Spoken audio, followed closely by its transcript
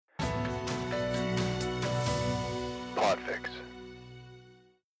Podfix.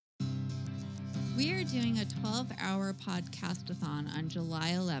 We are doing a 12-hour podcast-a-thon on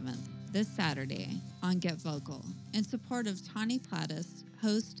July 11th, this Saturday, on Get Vocal, in support of Tawny Plattis,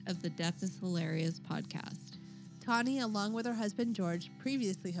 host of the Death is Hilarious podcast. Tawny, along with her husband George,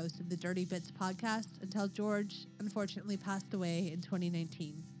 previously hosted the Dirty Bits podcast until George unfortunately passed away in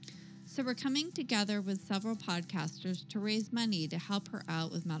 2019. So we're coming together with several podcasters to raise money to help her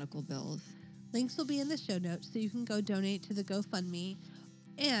out with medical bills. Links will be in the show notes so you can go donate to the GoFundMe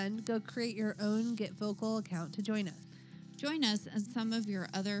and go create your own Get Vocal account to join us. Join us and some of your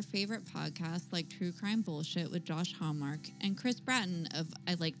other favorite podcasts like True Crime Bullshit with Josh Hallmark and Chris Bratton of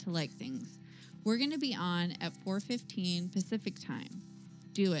I Like to Like Things. We're going to be on at 4:15 Pacific time.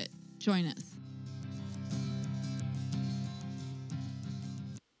 Do it. Join us.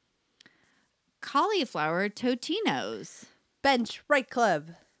 Cauliflower Totinos. Bench Right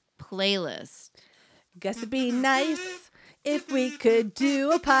Club. Playlist. Guess it'd be nice if we could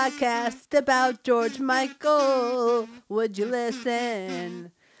do a podcast about George Michael. Would you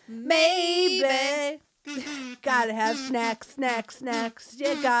listen? Maybe. Gotta have snacks, snacks, snacks.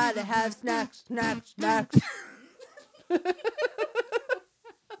 You gotta have snacks, snacks, snacks. I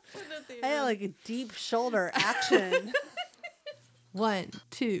had like a deep shoulder action. 1,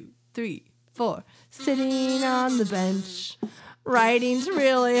 2, 3, 4. Sitting on the bench. Writing's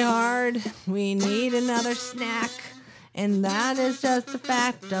really hard. We need another snack. And that is just a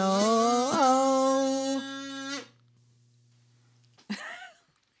fact. Oh.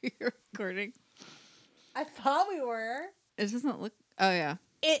 You're recording. I thought we were. It doesn't look... Oh, yeah.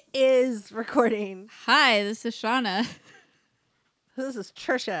 It is recording. Hi, this is Shauna. This is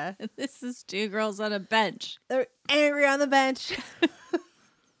Trisha. This is Two Girls on a Bench. They're angry on the bench.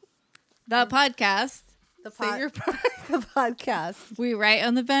 The podcast. The podcast. We write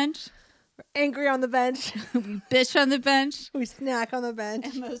on the bench. We're angry on the bench. We bitch on the bench. We snack on the bench.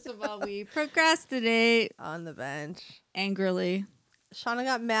 And most of all, we procrastinate On the bench. angrily. Shauna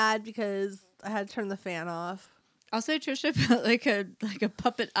got mad because I had to turn the fan off. Also, Trisha put like a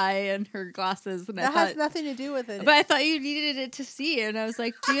puppet eye in her glasses, and That has nothing to do with it. But I thought you needed it to see, and I was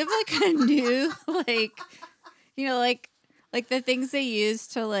like, "Do you have like a new like the things they use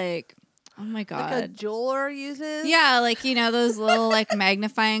to like? Oh my god, like a jeweler uses? Yeah, like those little like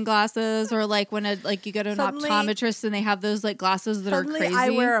magnifying glasses, or like when you go to an optometrist and they have those like glasses that are crazy. I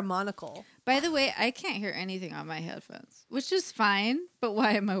wear a monocle. By the way, I can't hear anything on my headphones, which is fine. But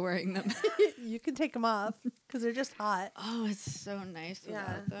why am I wearing them? You can take them off because they're just hot. Oh, it's so nice.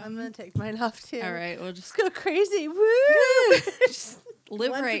 Yeah, them. I'm gonna take mine off too. All right, we'll just go crazy. Woo! Just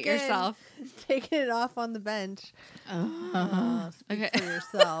liberate again, yourself. Taking it off on the bench. Speak Okay. for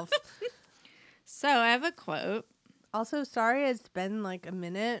yourself. So I have a quote. Also, sorry it's been like a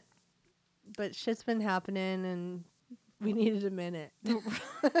minute, but shit's been happening and we needed a minute.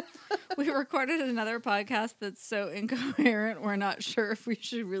 We recorded another podcast that's so incoherent, we're not sure if we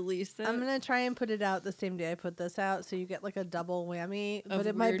should release it. I'm going to try and put it out the same day I put this out so you get like a double whammy. Of But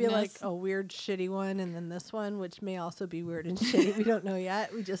it might be like weirdness. a weird, shitty one and then this one, which may also be weird and shitty. We don't know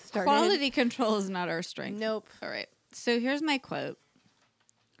yet. We just started. Quality control is not our strength. Nope. All right. So here's my quote.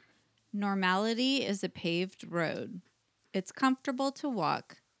 Normality is a paved road. It's comfortable to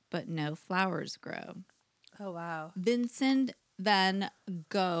walk, but no flowers grow. Oh, wow. Vincent van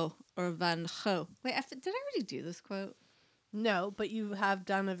Gogh or Van Gogh. Wait, did I already do this quote? No, but you have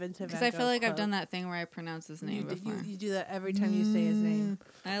done a Vincent Because van I Gogh feel like I've quote. done that thing where I pronounce his name before. You do that every time you say his name.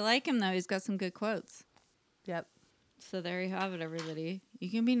 I like him, though. He's got some good quotes. Yep. So there you have it, everybody. You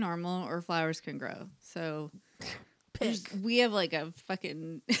can be normal or flowers can grow. So we have like a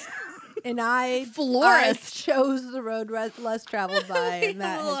fucking... And I florist chose the road less traveled by, and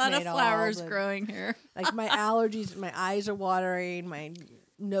that a has lot made of flowers all the, growing here. Like my allergies, my eyes are watering, my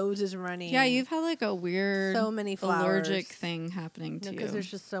nose is running. Yeah, you've had like a weird, so many flowers. allergic thing happening to you because there's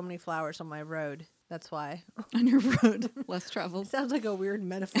just so many flowers on my road. That's why. on your road, less traveled. Sounds like a weird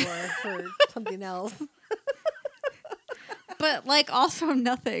metaphor for something else. But like also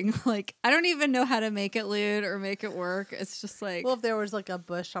nothing. Like I don't even know how to make it lewd or make it work. It's just like, Well, if there was like a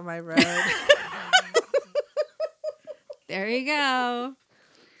bush on my road, there you go.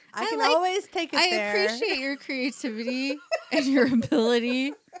 I can always take it there. I appreciate your creativity and your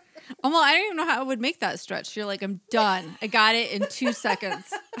ability. Well, I don't even know how I would make that stretch. You're like, I'm done. I got it in 2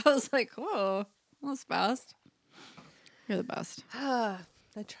 seconds. I was like, whoa, that was fast. You're the best.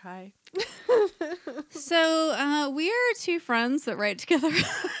 I try. So we are two friends that write together.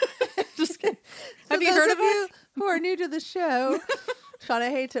 Just kidding. So Have you heard of you us? who are new to the show? Shauna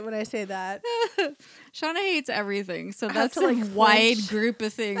hates it when I say that. Shauna hates everything, so I have that's to, a like, wide flinch. group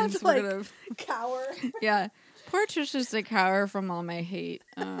of I have things to, we're like, gonna. cower. Yeah. Poor Trisha to cower from all my hate.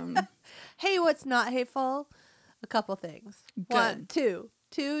 Hey, what's not hateful? A couple things. Good. Two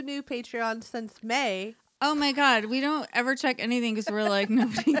new Patreons since May. Oh my God, we don't ever check anything because we're like,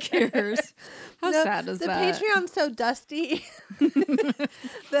 nobody cares. How sad is the that? The Patreon's so dusty.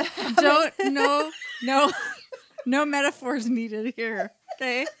 No metaphors needed here.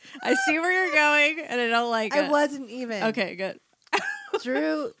 Okay, I see where you're going, and I don't like it. I wasn't even. Okay, good.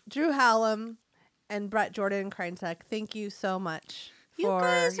 Drew Hallam and Brett Jordan Krinesek, thank you so much You for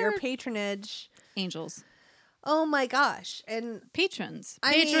guys your are- patronage. Angels, Oh my gosh. And patrons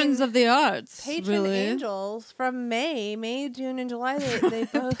I of the arts. patron really. angels from May, June, and July, they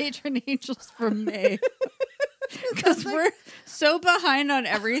both. Patron angels from May. Because we're so behind on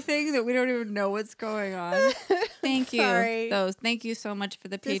everything that we don't even know what's going on. Thank you. Sorry. Thank you so much for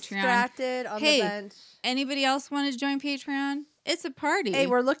the Patreon. Distracted on Hey. the bench. Anybody else want to join Patreon? It's a party. Hey,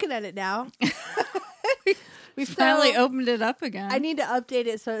 we're looking at it now. we finally opened it up again. I need to update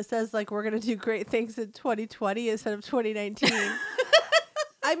it so it says like we're gonna do great things in 2020 instead of 2019.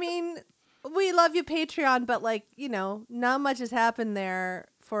 I mean, we love you, Patreon, but like, you know, not much has happened there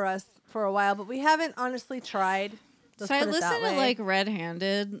for us for a while, but we haven't honestly tried. Let's so I put it that listen to way. like Red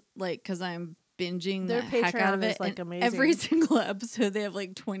Handed, like because I'm binging Their the heck out of Patreon it. is, like, and amazing. every single episode they have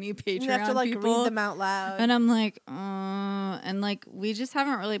like 20 Patreon You have to like people. read them out loud. And I'm like, and like we just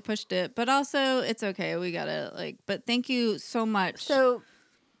haven't really pushed it, but also it's okay. We got it. Like, but thank you so much. So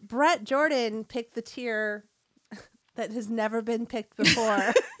Brett Jordan picked the tier that has never been picked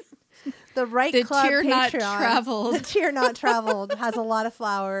before. The Right The Club tier Patreon. not traveled. The tier not traveled has a lot of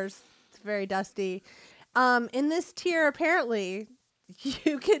flowers. It's very dusty. In this tier, apparently,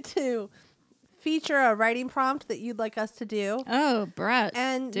 you get to feature a writing prompt that you'd like us to do. Oh, Brett.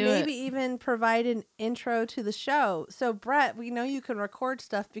 And do maybe it. even provide an intro to the show. So, Brett, we know you can record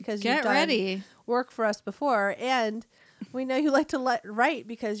stuff because Get you've done ready. work for us before. And we know you like to write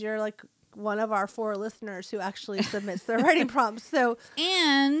because you're like one of our 4 listeners who actually submits their writing prompts. So,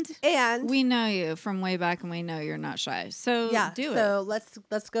 And and we know you from way back and we know you're not shy. So yeah, do it. so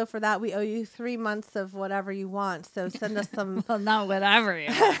let's go for that. We owe you 3 months of whatever you want. So send us some. Well, not whatever you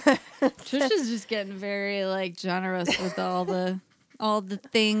want. Trisha's just getting very like generous with all the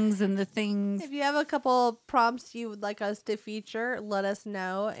things and the things. If you have a couple prompts you would like us to feature, let us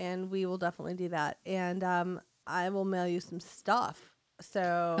know, and we will definitely do that. And I will mail you some stuff.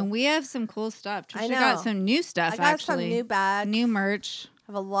 So And we have some cool stuff. I Trisha know. got some new stuff I got actually. some new bags, New merch.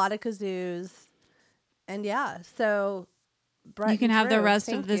 have a lot of kazoos, and yeah. So Brett You can and have the Drew, rest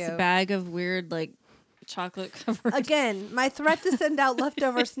thank of this you. bag of weird like chocolate covered. Again, my threat to send out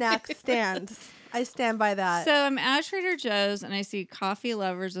leftover snacks stands. I stand by that. So I'm at Trader Joe's and I see coffee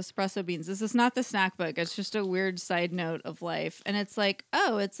lovers espresso beans. This is not the snack book. It's just a weird side note of life. And it's like,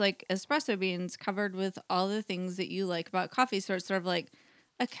 oh, it's like espresso beans covered with all the things that you like about coffee. So it's sort of like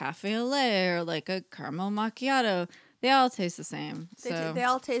a cafe au lait or like a caramel macchiato. They all taste the same. They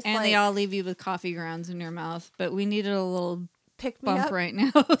all taste and like they all leave you with coffee grounds in your mouth. But we needed a little pick me bump up. right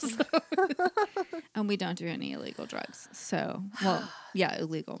now. So. And we don't do any illegal drugs. So, well, yeah,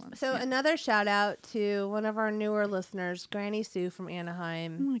 illegal ones. So yeah. another shout out to one of our newer listeners, Granny Sue from Oh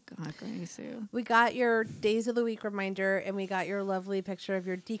Anaheim. my God, Granny Sue. We got your Days of the Week reminder, and we got your lovely picture of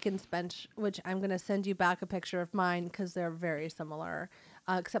your Deacon's bench, which I'm going to send you back a picture of mine because they're very similar.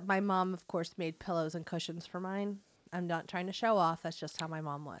 Except my mom, of course, made pillows and cushions for mine. I'm not trying to show off. That's just how my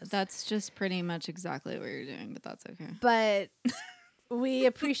mom was. That's just pretty much exactly what you're doing, but that's okay. But we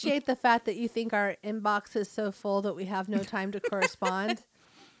appreciate the fact that you think our inbox is so full that we have no time to correspond,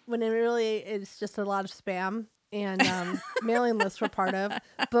 when it really is just a lot of spam and mailing lists we're part of.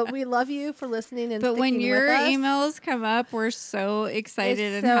 But we love you for listening and But when sticking your with us. emails come up, we're so excited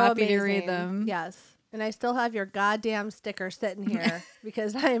It's and so happy to read amazing. them. Yes. And I still have your goddamn sticker sitting here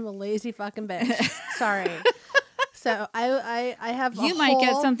because I am a lazy fucking bitch. Sorry. So I have You a might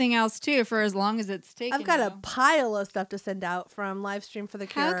get whole- something else too for as long as it's taken. I've got a you. pile of stuff to send out from Livestream for the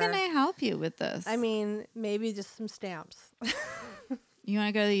Cure. How can I help you with this? I mean, maybe just some stamps. you want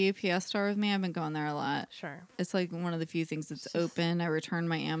to go to the UPS store with me? I've been going there a lot. Sure. It's like one of the few things that's open. I return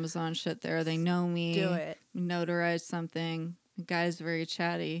my Amazon shit there. They know me. Do it. Notarize something. The guy's very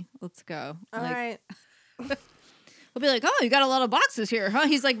chatty. Let's go. All Like, right. We'll be like, oh, you got a lot of boxes here, huh?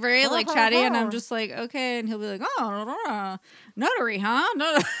 He's like very like chatty, and I'm just like, okay. And he'll be like, oh, notary, huh?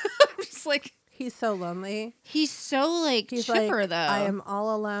 No, I'm just like, He's so lonely. he's so like He's chipper like, though. I am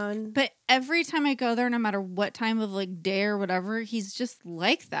all alone. But every time I go there, no matter what time of like day or whatever, he's just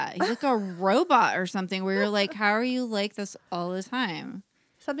like that. He's like a robot or something. Where you're like, how are you like this all the time?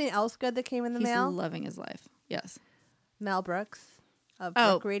 Something else good that came in the He's mail. loving his life. Yes. Mel Brooks of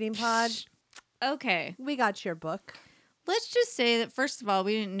Oh, Book Reading Pod. Okay. We got your book. Let's just say that, first of all,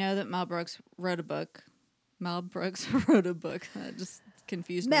 we didn't know that Mel Brooks wrote a book. Mel Brooks wrote a book. That just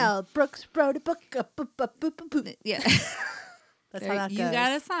confused me. Mel Brooks wrote a book. Yeah. That's how that goes. You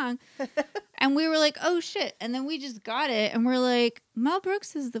got a song. And we were like, oh, shit. And then we just got it. And we're like, Mel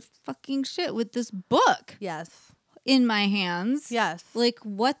Brooks is the fucking shit with this book Yes. in my hands. Yes. Like,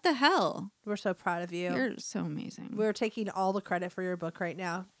 what the hell? We're so proud of you. You're so amazing. We're taking all the credit for your book right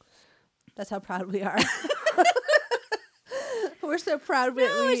now. That's how proud we are. We're so proud.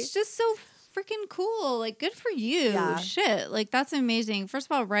 No, it's just so freaking cool. Like, good for you. Yeah. Shit. Like, that's amazing. First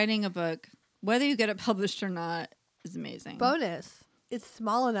of all, writing a book, whether you get it published or not, is amazing. Bonus. It's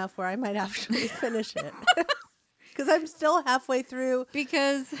small enough where I might actually finish it. Because I'm still halfway through,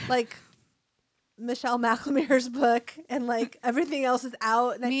 Because like, Michelle McLemere's book, and, like, everything else is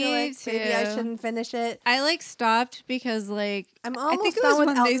out, and I Me feel like maybe I too. shouldn't finish it. I, like, stopped because, like, I'm I almost think it done was with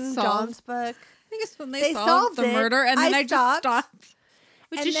when they Elton solved- John's book. I think it's when They they solved solved the it. murder, and then I I just stopped. stopped.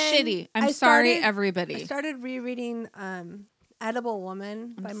 Which And is then shitty. I'm I sorry, started- everybody. I started rereading Edible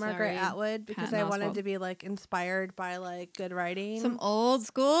Woman I'm by Margaret sorry, Atwood because Patton I wanted Oswalt. to be, like, inspired by, like, good writing. Some old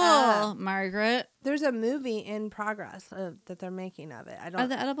school, Ah. Margaret. There's a movie in progress that they're making of it. I Are don't.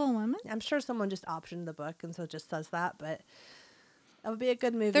 the edible women? I'm sure someone just optioned the book and so it just says that, but that would be a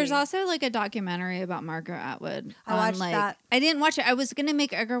good movie. There's also like a documentary about Margaret Atwood. I watched like, that. I didn't watch it. I was gonna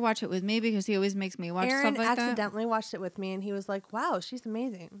make Edgar watch it with me because he always makes me watch Aaron stuff like that. accidentally watched it with me and he was like, "Wow, she's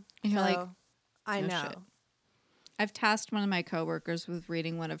amazing." And you're like, I "No know. shit." I've tasked one of my coworkers with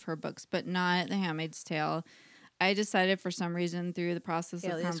reading one of her books, but not The Handmaid's Tale. I decided for some reason through the process of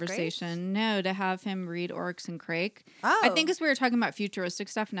Alias conversation, to have him read Oryx and Crake. Oh, I think as we were talking about futuristic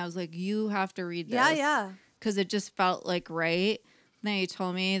stuff, and I was like, you have to read this. yeah. Because it just felt like right. Then he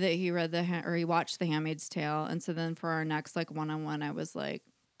told me that he read he watched The Handmaid's Tale. And so then for our next like one-on-one, I was like,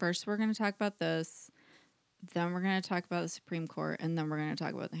 first we're going to talk about this. Then we're going to talk about the Supreme Court. And then we're going to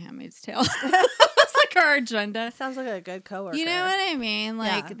talk about The Handmaid's Tale. It's like our agenda. Sounds like a good coworker. You know what I mean?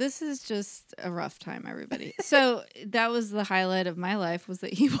 Like, Yeah. this is just a rough time, everybody. So that was the highlight of my life, was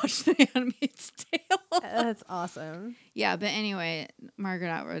that he watched The Handmaid's Tale. That's awesome. Yeah, but anyway, Margaret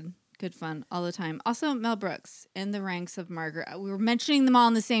Atwood, good fun all the time. Also, Mel Brooks in the ranks of Margaret. We were mentioning them all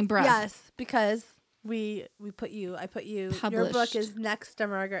in the same breath. Yes, because I put you. Your book Published. is next to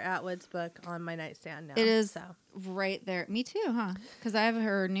Margaret Atwood's book on my nightstand now. It is So right there. Me too, huh? Because I have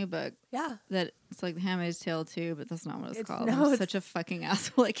her new book yeah. that it's like The Handmaid's Tale too, but that's not what it's It's- called. no, I'm it's- such a fucking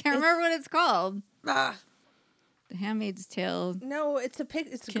asshole. I can't remember what it's called. Ah. The Handmaid's Tale. No, it's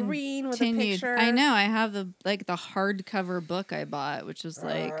it's green with a Continued. picture. I know. I have the hardcover book I bought, which is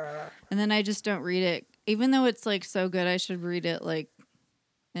like, and then I just don't read it, even though it's like so good. I should read it like,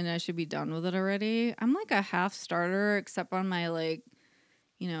 and I should be done with it already. I'm like a half starter, except on my like,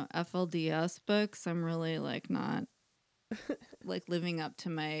 FLDS books. I'm really like not like living up to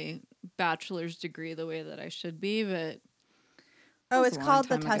my bachelor's degree the way that I should be. But Oh, was it's a long called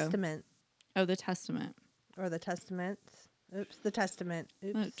The time ago. Testament oh, the Testament. or The Testament. Oops, The Testament.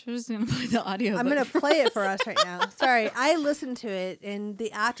 Oops. Oh, Trish gonna play the audio. I'm book gonna for play us. it for us right now. Sorry, I listened to it, and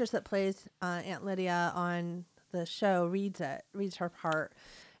the actress that plays Aunt Lydia on the show reads her part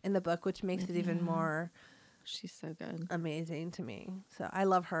in the book, which makes it even more She's so good. amazing to me. So I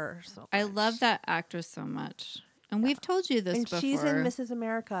love her so much. I love that actress so much. And we've told you this And before. she's in Mrs.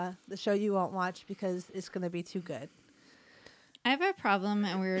 America, the show you won't watch because it's going to be too good. I have a problem,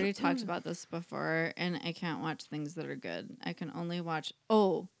 and we already talked about this before, and I can't watch things that are good. I can only watch...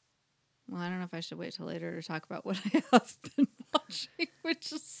 Oh. Well, I don't know if I should wait till later to talk about what I have been watching,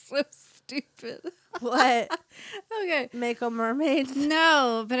 which is so stupid. What? Okay. Mako Mermaids?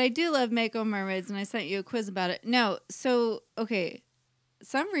 No, but I do love Mako Mermaids, and I sent you a quiz about it. No, so, okay.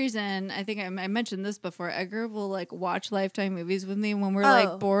 Some reason, I think I mentioned this before, Edgar will, like, watch Lifetime movies with me when we're,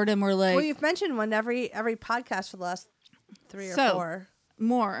 like, bored, and we're like... Well, you've mentioned one every podcast for the last 3 or 4.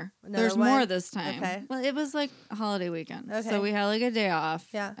 More. Another There's one? more this time. Okay. Well, it was, like, a holiday weekend. Okay. So we had, like, a day off.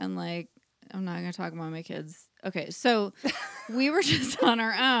 Yeah. And, like, I'm not going to talk about my kids. Okay, so we were just on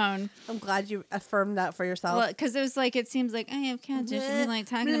our own. I'm glad you affirmed that for yourself. Well, because it was like, it seems like I have kids. You should be like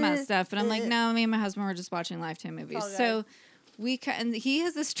talking about stuff. And I'm like, no, me and my husband were just watching Lifetime movies. all So and he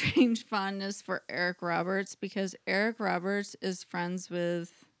has a strange fondness for Eric Roberts because Eric Roberts is friends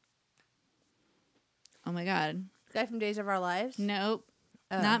with, oh my God. Guy from Days of Our Lives? Nope.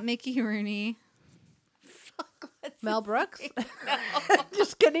 Oh. Not Mickey Rooney. Fuck, what's Mel his Brooks? name?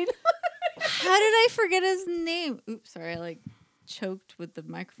 Just kidding. How did I forget his name? Oops, sorry, I like choked with the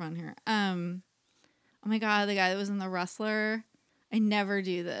microphone here. Oh my God, the guy that was in The Wrestler. I never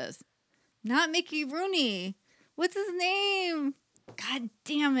do this. Not Mickey Rooney. What's his name? God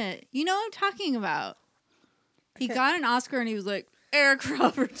damn it. You know what I'm talking about. He Okay. got an Oscar and he was like, Eric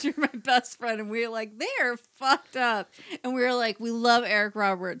Roberts, you're my best friend. And we were like, they're fucked up. And we were like, we love Eric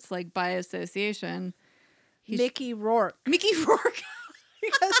Roberts, like by association. He's Mickey Rourke. Mickey Rourke.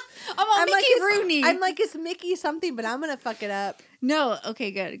 Because I'm like, Mickey Rooney. I'm like, it's Mickey something, but I'm going to fuck it up. No,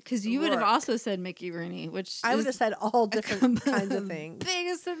 okay, good. Because you would have Rourke. also said Mickey Rooney, which I would is have said all different kinds of the things.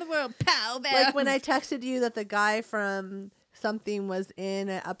 biggest in the world. Pow, bam. Like when I texted you that the guy from something was in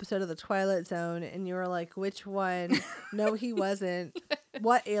an episode of The Twilight Zone, and you were like, which one? No, he wasn't.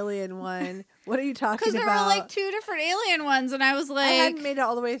 What alien one? What are you talking Because there about? were like two different alien ones, and I was like, I hadn't made it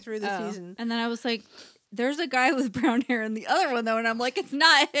all the way through the oh. season. And then I was like, there's a guy with brown hair in the other one, though. And I'm like, it's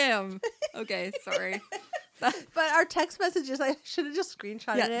not him. Okay, sorry. But our text messages, I should have just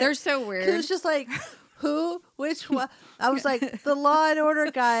screenshotted Yeah, it. they're so 'Cause weird. it was just like, who? Which one? I was like, the Law and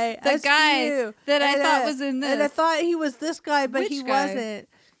Order guy. The SVU. guy that I And, thought was in And I this. thought he was this guy, but Which he guy? wasn't.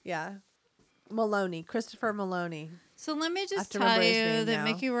 Yeah. Maloney. Christopher Maloney. So let me I have just to tell remember his you name that now.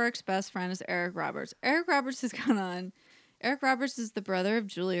 Mickey Rourke's best friend is Eric Roberts. Eric Roberts has gone on. Eric Roberts is the brother of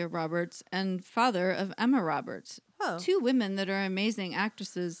Julia Roberts and father of Emma Roberts. Oh. Two women that are amazing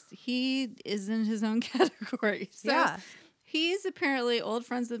actresses. He is in his own category. So Yeah. he's apparently old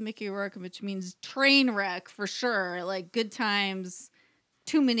friends with Mickey Rourke, which means train wreck for sure. Like good times,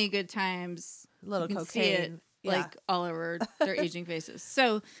 too many good times. Little You can see cocaine. it Yeah. like all over their aging faces.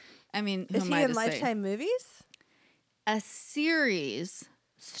 So, I mean, who Is am he I in to say? Lifetime movies? A series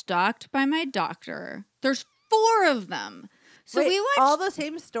stalked by my doctor. There's 4 of them. So Wait, we watched. all the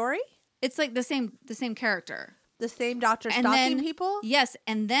same story? It's like the same character. The same doctor And stalking then- people? Yes,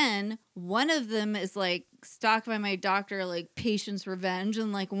 and then one of them is like stalked by my doctor, like patient's revenge,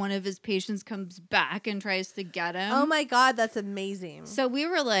 and like one of his patients comes back and tries to get him. Oh my God, that's amazing. So we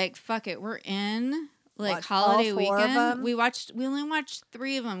were like, "Fuck it, we're in." Like Watch holiday all 4 of weekend, them? we only watched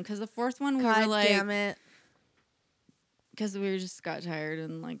 3 of them because the 4th one we God were like, damn it. because we just got tired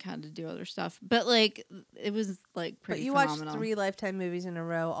and like had to do other stuff. But like it was like But pretty you phenomenal. watched 3 Lifetime movies in a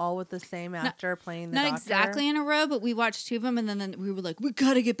row, all with the same actor playing the Not doctor? exactly in a row, but we watched 2 of them, and then we were like, we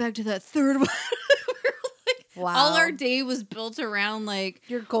got to get back to that 3rd one. We were like, Wow. all our day was built around like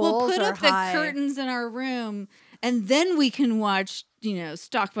Your goals we'll put are up high. the curtains in our room, and then we can watch,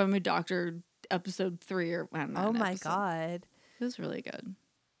 Stalked by My Doctor episode 3 or I don't know, Oh an my episode. God. It was really good.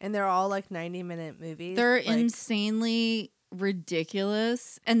 And they're all like 90-minute movies. They're like, insanely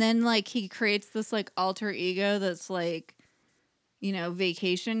ridiculous. And then like he creates this like alter ego that's like,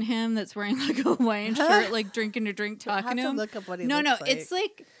 vacation him that's wearing like a Hawaiian shirt, like drinking a drink, I have talking to to him. look up what he No, looks like. it's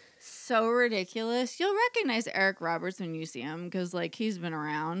like so ridiculous. You'll recognize Eric Roberts when you see him because like he's been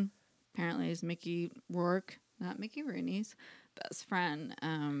around. Apparently he's Mickey Rourke, not Mickey Rooney's best friend.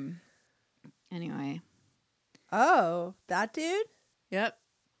 Anyway. Oh, that dude? Yep.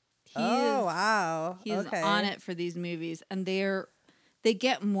 Wow. He's okay. on it for these movies, and they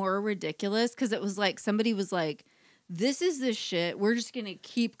get more ridiculous because it was like somebody was like, "This is the shit. We're just gonna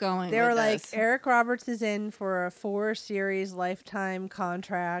keep going." They with were like, this." Eric Roberts is in for a 4-series lifetime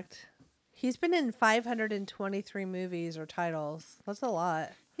contract. He's been in 523 movies or titles. That's a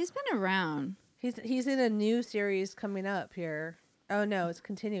lot. He's been around. He's in a new series coming up here. Oh no, it's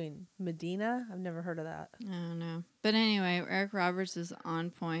continuing. Medina? I've never heard of that. I don't know, but anyway, Eric Roberts is on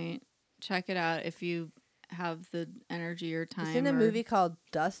point. Check it out if you have the energy or time. He's in a or- movie called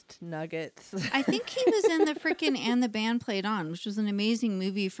Dust Nuggets. I think he was in the freaking And the Band Played On, which was an amazing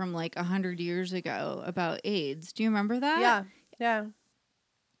movie from like 100 years ago about AIDS. Do you remember that? Yeah. Yeah.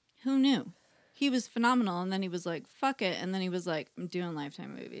 Who knew? He was phenomenal, and then he was like, "Fuck it," and then he was like, "I'm doing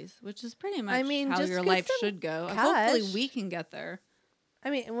Lifetime movies," which is pretty much how just your get life some should go. cash. Hopefully, we can get there. I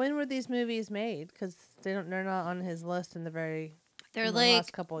mean, when were these movies made? Because they're not on his list in the They're in the like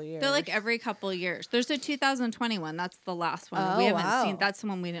last couple of years. they're like every couple of years. There's a 2021. That's the last one. Oh, We haven't wow. seen. That's the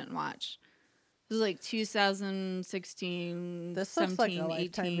one we didn't watch. It was like 2016. This looks like a 17,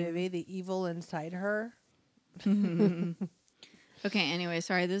 Lifetime 18. movie. The Evil Inside Her. Okay. Anyway,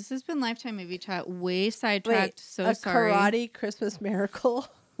 sorry. This has been Lifetime Movie Chat. Way sidetracked. So a sorry. Karate Christmas Miracle.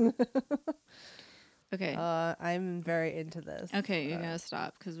 Okay. I'm very into this. Okay, you gotta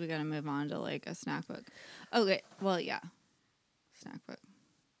stop because we gotta move on to like a snack book. Okay, well, yeah, snack book.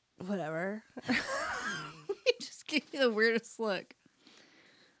 Whatever. He just gave me the weirdest look.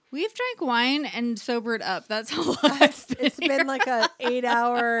 We've drank wine and sobered up. That's how long It's been like a 8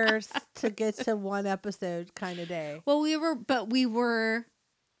 hours to get to one episode kind of day. Well, we were We were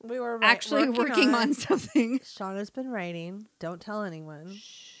actually working on something. Shauna's been writing. Don't tell anyone.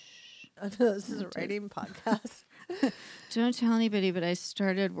 This is a writing podcast. Don't tell anybody, but I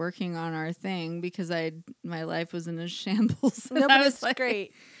started working on our thing because my life was in a shambles. No, And but I was it's like,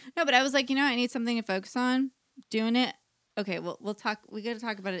 great. No, but I was like, I need something to focus on. Doing it. Okay, well, we'll talk. We got to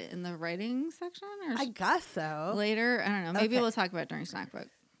talk about it in the writing section or I guess so. later. I don't know. Maybe Okay. we'll talk about it during snack book.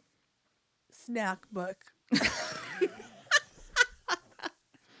 Snack book.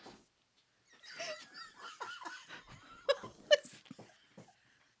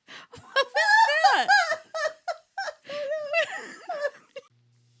 What was that?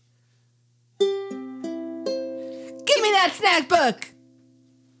 Give me that snack book.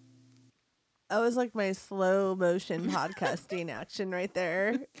 That was like my slow motion podcasting action right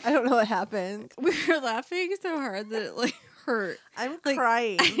there. I don't know what happened. We were laughing so hard that it like hurt. I'm Like,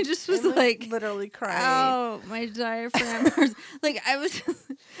 crying. I just was I'm, like, literally crying. Oh, my diaphragm hurts. Like I was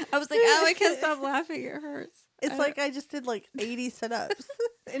like, oh, I can't stop laughing. It hurts. It's like I just did like 80 sit-ups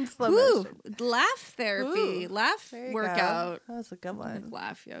in slow Ooh, motion. laugh therapy, Ooh, laugh there you workout, go. That was a good like one.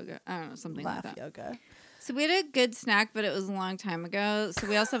 laugh yoga. I don't know, something like Laugh that. yoga. So we had a good snack, but it was a long time ago. So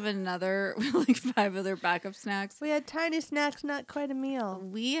we also have like 5 other backup snacks. We had tiny snacks, not quite a meal.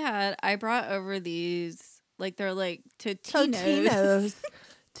 I brought over these, like they're like Totinos. Totinos.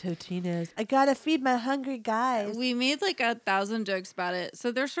 Totinos. I gotta feed my hungry guys. We made like 1,000 jokes about it.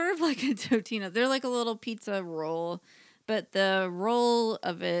 So they're sort of like a Totino. They're like a little pizza roll, but the roll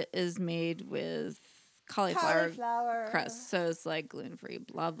of it is made with cauliflower crust. So it's like gluten free,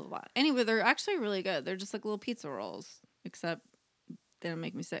 blah, blah, blah. Anyway, they're actually really good. They're just like little pizza rolls, except they don't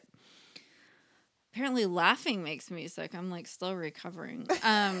make me sick. Apparently laughing makes me sick. I'm like still recovering.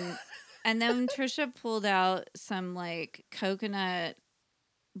 And then Trisha pulled out some like coconut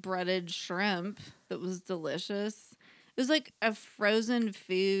breaded shrimp that was delicious. It was like a frozen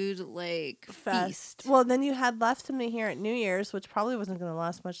food like feast. Well, then you had left something here at New Year's, which probably wasn't going to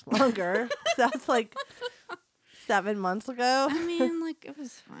last much longer. That's like 7 months ago. I mean, like it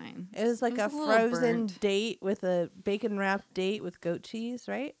was fine. It was like It was a a little frozen burnt. date with a bacon wrapped date with goat cheese,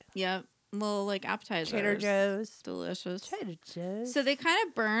 right? Yep, little like appetizers. Trader Joe's. Delicious. Trader Joe's. So they kind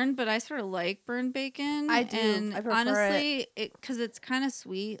of burned, but I sort of like burned bacon. I do. And I prefer honestly, because it's kind of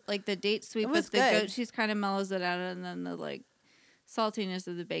sweet, like the date's sweet, It but was the good. goat cheese kind of mellows it out, and then the like saltiness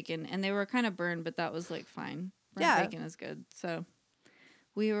of the bacon. And they were kind of burned, but that was like fine. Burnt Yeah. bacon is good. So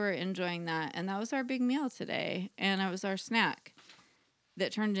we were enjoying that, and that was our big meal today, and it was our snack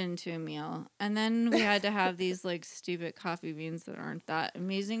that turned into a meal. And then we had to have these like stupid coffee beans that aren't that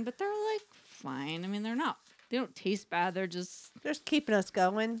amazing, but they're like fine. I mean, they don't taste bad. They're just keeping us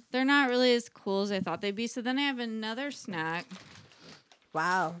going. they're not really as cool as I thought they'd be. So then I have another snack.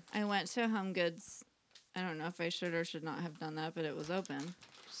 Wow. I went to Home Goods. I don't know if I should or should not have done that, but it was open.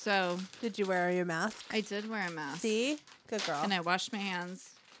 So Did you wear your mask? I did wear a mask. See? Good girl. And I washed my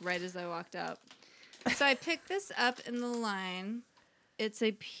hands right as I walked out. So I picked this up in the line. It's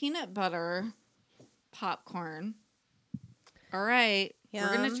a peanut butter popcorn. All right. We're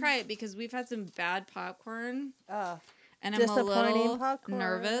going Yum. to try it because we've had some bad popcorn. Oh. And I'm a Disappointing little popcorn.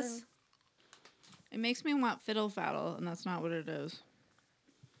 nervous. It makes me want fiddle faddle, and that's not what it is.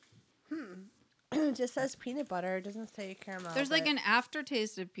 It just says peanut butter. It doesn't say caramel. There's like but- an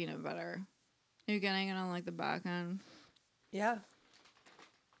aftertaste of peanut butter. Are you getting it on like the back end? Yeah.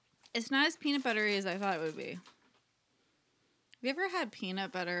 It's not as peanut buttery as I thought it would be. Have you ever had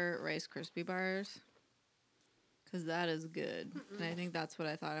peanut butter Rice Krispie bars? Because that is good. And I think that's what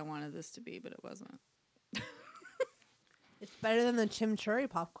I thought I wanted this to be, but it wasn't. It's better than the chimichurri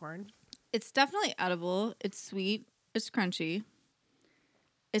popcorn. It's definitely edible. It's sweet. It's crunchy.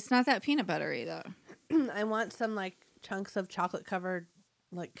 It's not that peanut buttery, though. I want some like chunks of chocolate covered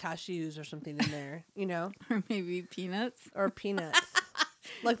like cashews or something in there, you know, Or maybe peanuts. or peanuts.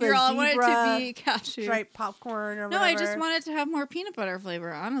 Like the You're all wanted zebra to be cashew. striped popcorn or No, whatever. I just wanted to have more peanut butter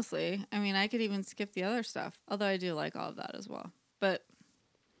flavor, honestly. I mean, I could even skip the other stuff, although I do like all of that as well. But,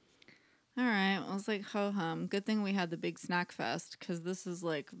 all right, well, it's like ho-hum. Good thing we had the big snack fest, because this is,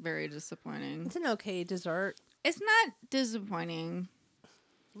 like, very disappointing. It's an okay dessert. It's not disappointing.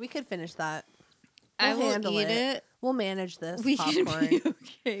 We could finish that. I We'll will handle eat it. We'll manage this We popcorn. can be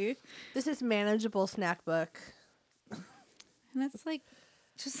okay. This is manageable snack book. And it's, like,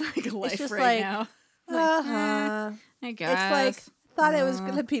 just like life just right like, now. Uh-huh. I guess. It's like, thought it was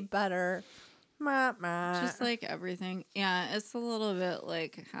going to be better. Just like everything. Yeah, it's a little bit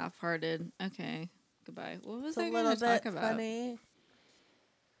like half-hearted. Okay, goodbye. What was it's I a going little to talk bit about? funny.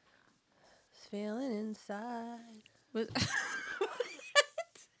 It's feeling inside. What?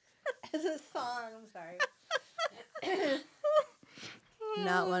 It's a song. I'm sorry.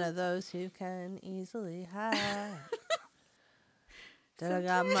 Not one of those who can easily hide. Don't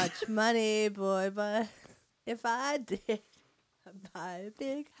got much money, boy, but if I did buy a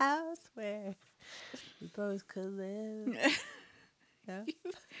big house where we both could live. Yeah.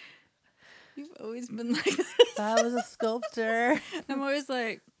 You've always been like this. If I was a sculptor. I'm always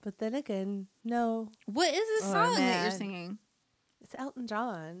like, But then again, no. what is this Oh, song that man. you're singing? It's Elton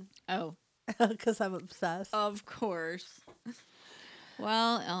John. Oh, Because I'm obsessed. of course.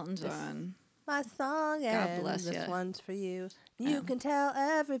 Well, Elton John. My song and bless this ya. one's for you. You Oh. can tell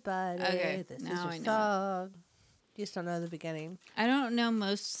everybody Okay, this is now your I know it. song. You just don't know the beginning. I don't know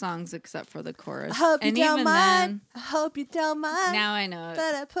most songs except for the chorus. I hope you and don't even mind. then, I hope you don't mind. now I know it.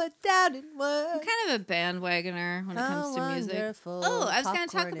 That I put down in I'm words. kind of a bandwagoner when it comes to music. Wonderful Oh, I was going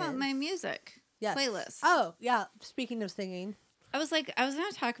to talk popcorn about is. my music Yes. playlist. Oh, yeah. Speaking of singing, I was going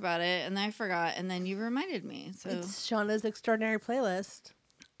to talk about it, and then I forgot, and then you reminded me. So it's Shauna's Extraordinary Playlist.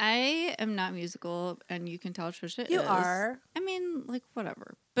 I am not musical, and you can tell Trisha You is. are. I mean, like,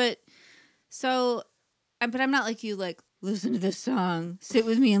 whatever. But I'm not like you, like, listen to this song, sit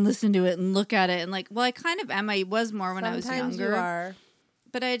with me and listen to it and look at it. And, like, well, I kind of am. I was more when I was Sometimes younger. you are.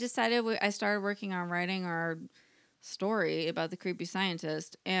 But I decided I started working on writing our story about the creepy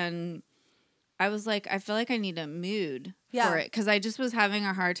scientist. And I was like, I feel like I need a mood Yeah. for it. Because I just was having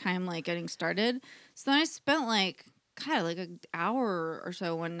a hard time, like, getting started. So then I spent, like an hour or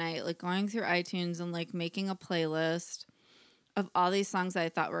so one night, like, going through iTunes and, like, making a playlist of all these songs that I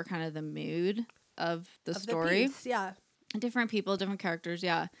thought were kind of the mood of the Of story. piece, yeah. Different people, different characters,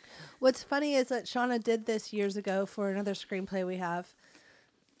 yeah. What's funny is that Shauna did this years ago for another screenplay we have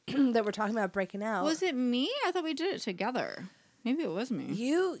that we're talking about breaking out. Was it me? I thought we did it together. Maybe it was me.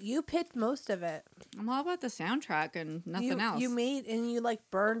 You picked most of it. I'm all about the soundtrack and nothing else. You made and you like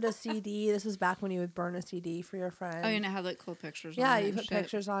burned a CD. This is back when you would burn a CD for your friend. Oh, and it had like cool pictures yeah, on it. you and put shit.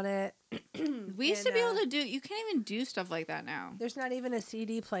 pictures on it. We used to and, be able to do, you can't even do stuff like that now. There's not even a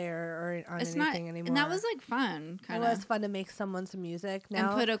CD player or on It's anything not, anymore. and that was like fun, it kind was of. fun to make someone some music. And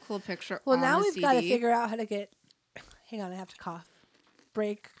Now, put a cool picture well, on now the we've CD. got to figure out how to get. Hang on, I have to cough.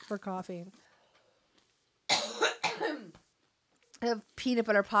 Break for coughing. I have peanut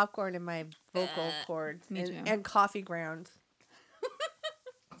butter popcorn in my vocal cords me too. and coffee grounds.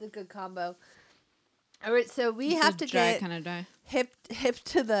 It's a good combo. All right, so we have to get kind of dry. hip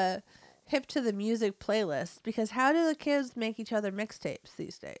to the music playlist because how do the kids make each other mixtapes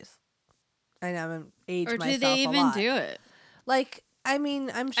these days? I know I'm aged Or myself do they a even lot. do it? Like, I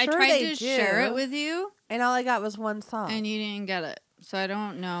mean, I'm sure I tried they to do, share it with you, and all I got was one song. and you didn't get it. So I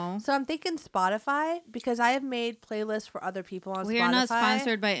don't know. So I'm thinking Spotify because I have made playlists for other people on Spotify. We are not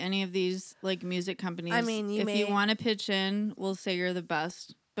sponsored by any of these like music companies. I mean, if you want to pitch in, we'll say you're the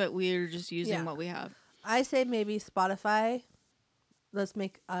best, but we're just using Yeah. what we have. I say maybe Spotify. Let's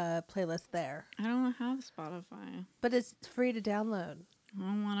make a playlist there. I don't have Spotify. But it's free to download. I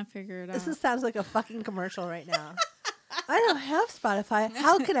don't want to figure it out. This sounds like a fucking commercial right now. I don't have Spotify.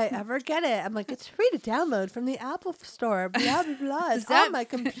 How could I ever get it? I'm like, it's free to download from the Apple Store. Blah, blah, blah. It's on my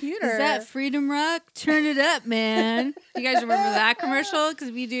computer. Is that Freedom Rock? Turn it up, man. You guys remember that commercial?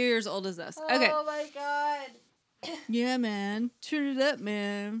 Because we do you're as old as us. Okay. Oh, my God. Yeah, man. Turn it up,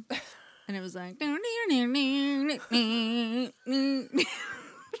 man. And it was like...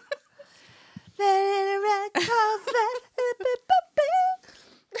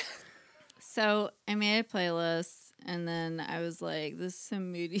 So I made a playlist, and then I was like, this is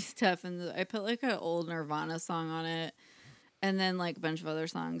some moody stuff. And I put like an old Nirvana song on it, and then like a bunch of other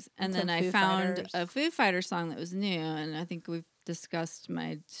songs. And then I found a Foo Fighters song that was new. And I think we've discussed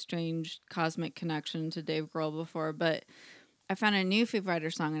my strange cosmic connection to Dave Grohl before, but I found a new Foo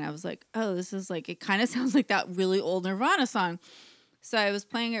Fighters song, and I was like, oh, this is like, it kind of sounds like that really old Nirvana song. So I was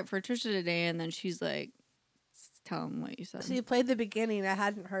playing it for Trisha today, and then she's like, tell him what you said. So you played the beginning. I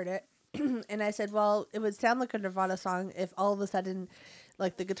hadn't heard it. And I said, well, it would sound like a Nirvana song if all of a sudden,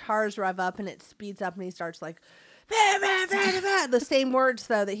 like, the guitars rev up and it speeds up and he starts, like, the same words,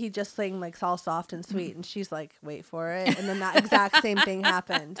 though, that he just sang, like, all soft and sweet. And she's like, wait for it. And then that exact same thing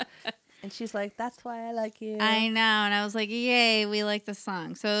happened. And she's like, that's why I like you. I know. And I was like, yay, we like the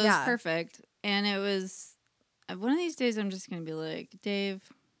song. So it was Yeah. perfect. And it was, one of these days I'm just going to be like, Dave,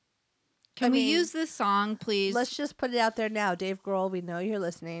 can we use this song, please? Let's just put it out there now. Dave Grohl, we know you're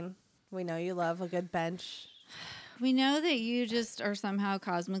listening. We know you love a good bench. We know that you just are somehow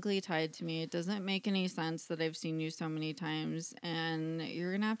cosmically tied to me. It doesn't make any sense that I've seen you so many times. And you're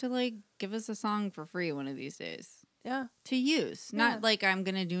going to have to, like, give us a song for free one of these days. Yeah. To use. Yeah. Not like I'm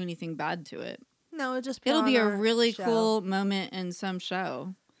going to do anything bad to it. No, It'll be a on our really show. cool moment in some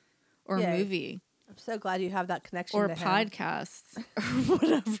show or Yeah. movie I'm so glad you have that connection or to him. podcast or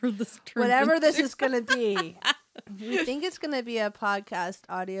whatever this turns Whatever this into. is going to be. We think it's going to be a podcast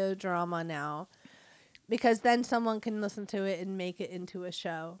audio drama now. because then someone can listen to it and make it into a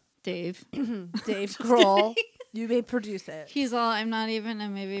show. Dave. Dave Grohl, you may produce it. He's all, I'm not even a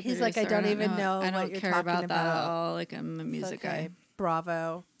movie He's producer. like, I don't even know I what don't you're care talking about that at about. all. Like, I'm a music Okay. guy.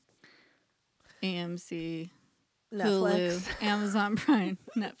 Bravo. AMC. Netflix. Hulu. Amazon Prime.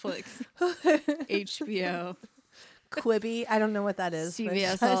 Netflix. HBO. Quibi. I don't know what that is. but CBS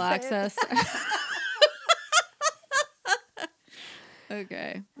just All say it. Access.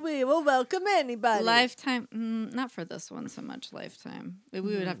 Okay. We will welcome anybody. Lifetime. Not for this one so much. Lifetime. We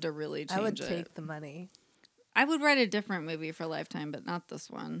would have to really change I would it. take the money. I would write a different movie for Lifetime, but not this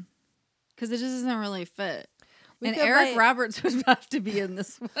one. Because it just doesn't really fit. We And could Eric write- Roberts would have to be in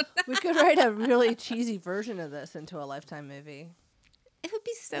this one. We could write a really cheesy version of this into a Lifetime movie. It would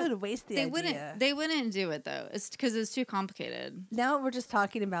be It so. would waste the They idea. wouldn't. They wouldn't do it though. It's because it's too complicated. Now we're just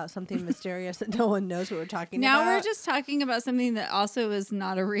talking about something mysterious that no one knows what we're talking Now about. we're just talking about something that also is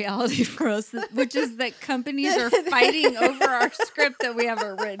not a reality for us, which is that companies are fighting over our script that we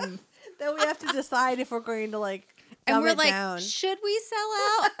haven't written. Then we have to decide if we're going to like And dumb we're it like, down. should we sell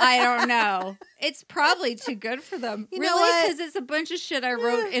out? I don't know. It's probably too good for them. You know really? what? Because it's a bunch of shit I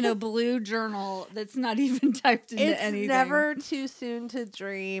wrote in a blue journal that's not even typed into It's anything. never too soon to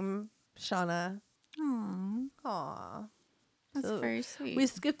dream, Shauna. Aw, Aw. that's So very sweet. We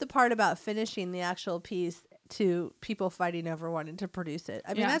skipped the part about finishing the actual piece to people fighting over wanting to produce it.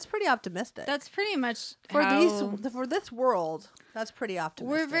 I mean, Yeah. that's pretty optimistic. That's pretty much for how for this world. That's pretty optimistic.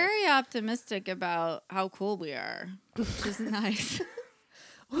 we're very optimistic about how cool we are, which is nice.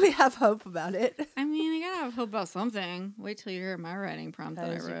 We have hope about it. I mean, I gotta have hope about something. Wait till you hear my writing prompt that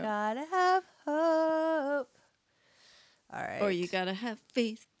I 'Cause you wrote. gotta have hope. All right. Or you gotta have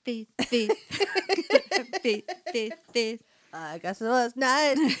faith, faith, faith. faith, faith, faith. I guess it was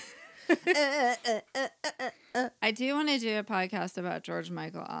nice. I do want to do a podcast about George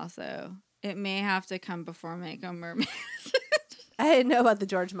Michael also. It may have to come before Make a Mermaid. I didn't know about the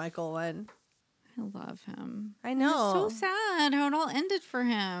George Michael one. I love him. I It's know. so sad how it all ended for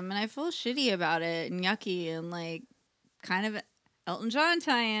him. And I feel shitty about it and yucky and like kind of Elton John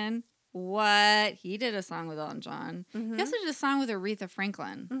tie-in. What? He did a song with Elton John. Mhm. He also did a song with Aretha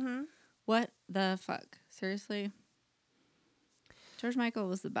Franklin. Mm-hmm. What the fuck? Seriously? George Michael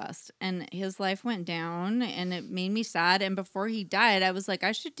was the best. And his life went down and it made me sad. And before he died, I was like,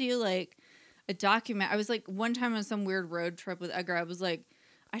 I should do like a document. I was like, one time on some weird road trip with Edgar, I was like,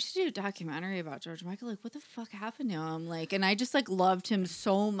 I should do a documentary about George Michael. Like, what the fuck happened to him? Like, and I just like loved him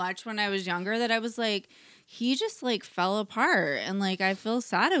so much when I was younger that I was like, he just like fell apart. And like, I feel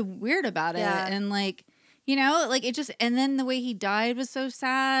sad and weird about it. Yeah. And like, you know, like it just, and then the way he died was so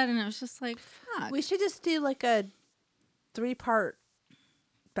sad. And it was just like, fuck. We should just do like a 3-part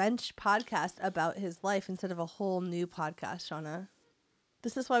bench podcast about his life instead of a whole new podcast, Shauna.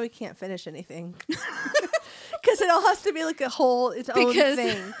 This is why we can't finish anything. Because it all has to be like its own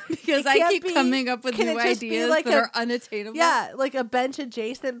thing. Because It I can't keep be- coming up with can new it just be ideas like that a- are unattainable. Yeah, like a bench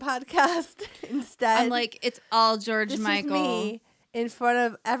adjacent podcast instead. I'm like, it's all George this Michael. is me in front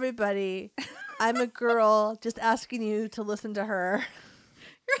of everybody. I'm a girl just asking you to listen to her.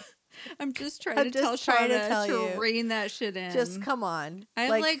 I'm just trying I'm to just tell trying to Shauna tell to you. rein that shit in. Just come on. I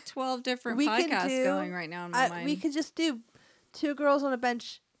have like 12 different we can podcasts do- going right now in my mind. we could just do 2 girls on a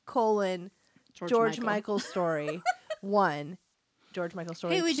bench, George Michael's story. 1. George Michael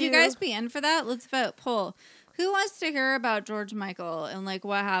story. Hey, would you 2, guys be in for that? Let's vote. Poll. Who wants to hear about George Michael and like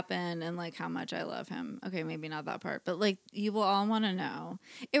what happened and like how much I love him? Okay, maybe not that part, but like you will all want to know.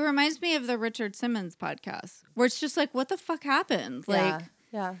 It reminds me of the Richard Simmons podcast where it's just like, what the fuck happened? Like,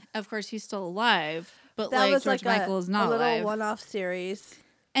 yeah. of course he's still alive, but That like was George like Michael is a not little alive. one-off series.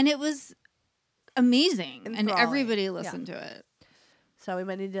 And it was amazing, and Enthralling. everybody listened to it. So we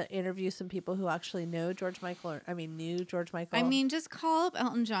might need to interview some people who actually know George Michael. Knew George Michael. I mean, just call up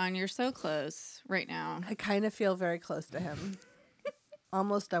Elton John. You're so close right now. I kind of feel very close to him.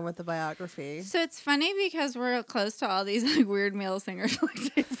 Almost done with the biography. So it's funny because we're close to all these like weird male singers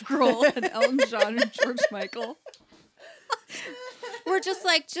like Dave Grohl and Elton John and George Michael. We're just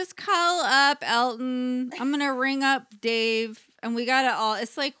like, just call up Elton. I'm gonna ring up Dave, and we gotta all.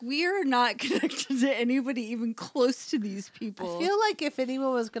 It's like we are not connected to anybody even close to these people. I feel like if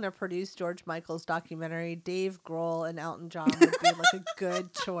anyone was going to produce George Michael's documentary, Dave Grohl and Elton John would be like a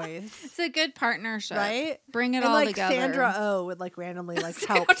good choice. It's a good partnership, Right? Bring it And all like together. Sandra Oh would like randomly like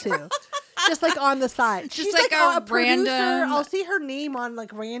help too. Just like on the side. Just She's like a producer. random- I'll see her name on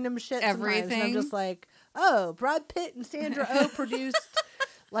like random shit sometimes, and I'm Everything. just like, oh, Brad Pitt and Sandra Oh produced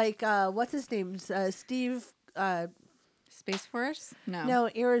like what's his name? Steve Space Force? No. No,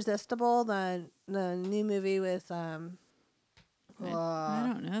 Irresistible, the new movie with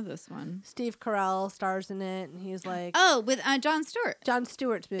I don't know this one. Steve Carell stars in it, and he's like Oh, with Jon Stewart. Jon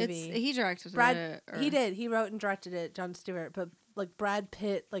Stewart's movie. He directed Brad. it. He did. He wrote and directed it. Jon Stewart, but like Brad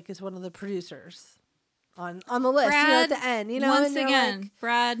Pitt, like is one of the producers on the list. Brad, at the end, and once they're again, like,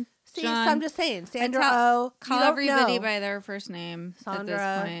 Brad. see, John, so I'm just saying, Sandra call Oh. Call you don't everybody know. by their first name Sandra.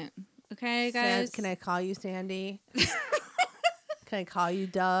 at this point. Okay, guys. Can I call you Sandy? Can I call you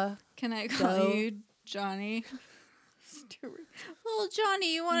Duh? Can I call Joe? you Johnny? Stewart. Little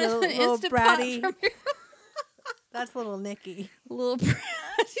Johnny, you want Little- an little Instapot bratty. from your That's little Nicky. little bratty?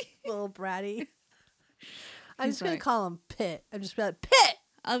 Little bratty. I'm He's just gonna like- call him Pitt. I'm just be like Pitt.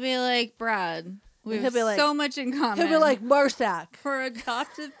 I'll be like, Brad, we He'll have be like- so much in common. He'll be like Marsack. We're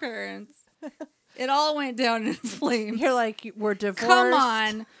adopted parents. It all went down in flames. You're like, we're divorced. Come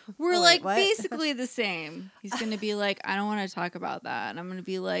on. We're Oh, wait, like what? basically the same. He's going to be like, I don't want to talk about that. And I'm going to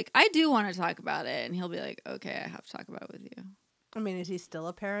be like, I do want to talk about it. And he'll be like, okay, I have to talk about it with you. I mean, is he still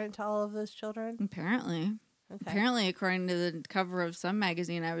a parent to all of those children? Apparently. Okay. Apparently, according to the cover of some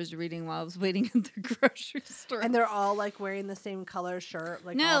magazine I was reading while I was waiting at the grocery store. And they're all like wearing the same color shirt.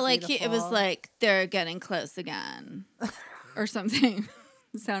 Like no, all like it was beautiful. like, they're getting close again. Or something.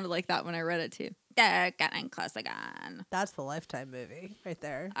 It sounded like that when I read it too. They're getting close again. That's the Lifetime movie right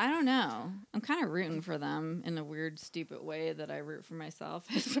there. I don't know. I'm kind of rooting for them in a weird, stupid way that I root for myself,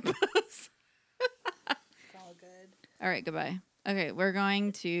 I suppose. It's all good. All right, goodbye. Okay, we're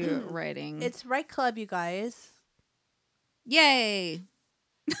going to writing. It's Right Club, you guys. Yay!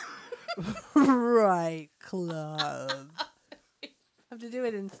 Right Club. I have to do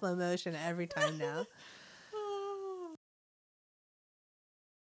it in slow motion every time now.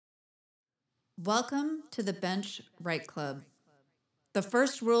 Welcome to the Bench Write Club. The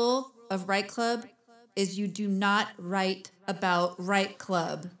first rule of Write Club is you do not write about Write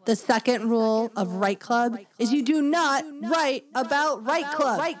Club. The second rule of Right Club is you do not write about Right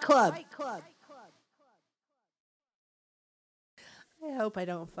Club. Right Club. I hope I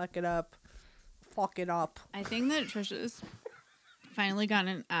don't fuck it up. Fuck it up. I think that Trisha's finally gotten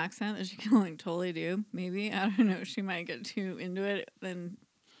an accent that she can like totally do. Maybe. I don't know. She might get too into it and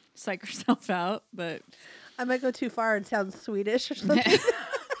psych herself out, but I might go too far and sound Swedish or something.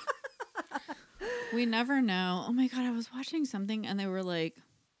 we never know. Oh my God, I was watching something and they were fuck,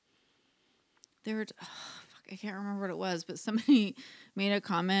 I can't remember what it was, but somebody made a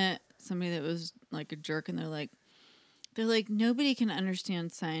comment, somebody that was like a jerk, and they're like, nobody can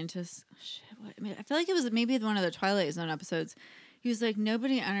understand scientists. Shit, what? I mean, I feel like it was maybe one of the Twilight Zone episodes. He was like,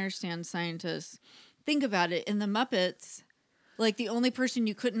 nobody understands scientists. Think about it. In the Muppets, like the only person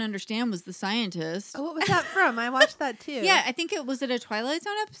you couldn't understand was the scientist. Oh, what was that from? I watched that too. Yeah, I think it was a Twilight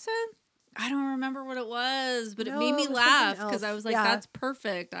Zone episode. I don't remember what it was, but it No, made me it was laugh something because I else. was like, Yeah. that's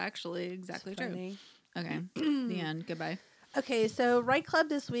perfect. Actually, exactly true. Funny. Okay, the end. Goodbye. Okay, so Right Club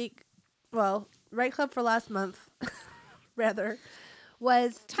this week, well, Right Club for last month, rather,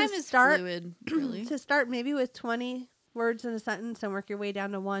 was Time to is start fluid, really. to start maybe with 20 words in a sentence and work your way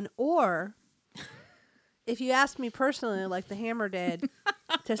down to one, or if you ask me personally, like the Hammer did,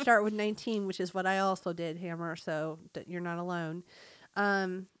 to start with 19, which is what I also did, Hammer. So you're not alone,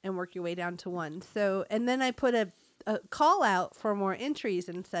 and work your way down to one. So, and then I put a call out for more entries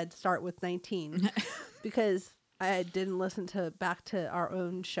and said start with 19 because I didn't listen back to our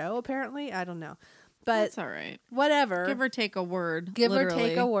own show. Apparently, I don't know, but That's all right. whatever. Give or take a word. Give or literally.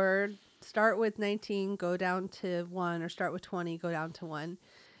 take a word. Start with 19, go down to 1, or start with 20, go down to 1.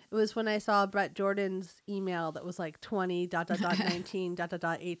 It was when I saw Brett Jordan's email that was like 20 ... 19 ...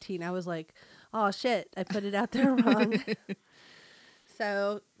 18. I was like, oh shit, I put it out there wrong.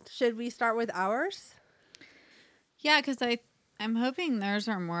 So should we start with ours? Yeah, because I'm hoping theirs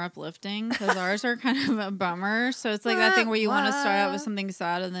are more uplifting because ours are kind of a bummer. So it's like that thing where you want to start out with something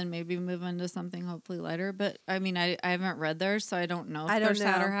sad and then maybe move into something hopefully lighter. But I mean, I haven't read theirs, so I don't know if I they're don't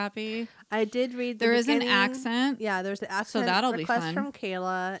sad know. or happy. I did read the There is an beginning. accent. Yeah, there's an accent that'll be request fun. from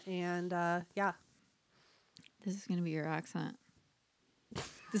Kayla, and yeah. This is going to be your accent.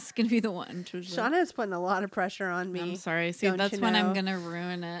 This is going to be the one. Trisha. Shauna is putting a lot of pressure on me. I'm sorry. See, Don't that's you when I'm know? going to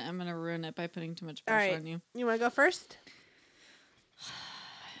ruin it. I'm going to ruin it by putting too much All pressure right. on you. You want to go first?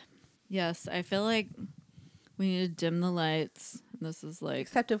 Yes, I feel like we need to dim the lights. This is like,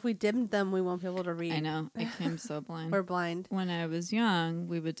 Except if we dimmed them, we won't be able to read. I know, I came so blind. We're blind. When I was young,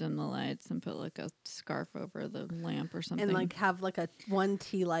 we would dim the lights and put like a scarf over the lamp or something. And like have like a one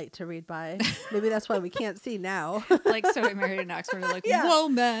tea light to read by. Maybe that's why we can't see now. like So I Married an Oxford. Like, Yeah. whoa,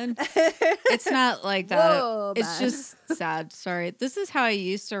 man. It's not like that. Whoa, It's man. just sad. Sorry. This is how I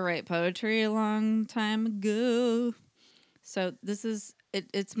used to write poetry a long time ago. So this is,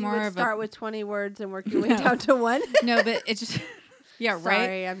 it's You more would of start a, with 20 words and work your way No. down to one. no, but it just, Yeah, right?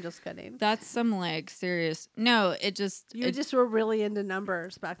 Sorry, I'm just kidding. That's some like serious. No, You just were really into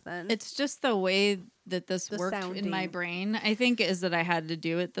numbers back then. it's just the way that this The worked in my sounding. brain. I think is that I had to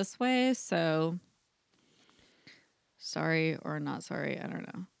do it this way. So sorry or not sorry. I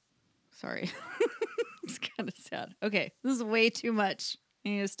don't know. Sorry. It's kind of sad. Okay. This is way too much. I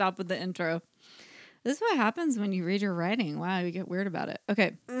need to stop with the intro. This is what happens when you read your writing. Wow, you get weird about it.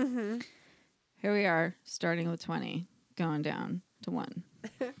 Okay. Mm-hmm. Here we are, starting with 20, going down to 1.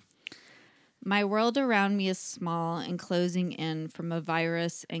 My world around me is small and closing in from a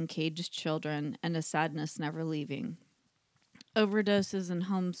virus and caged children and a sadness never leaving. Overdoses and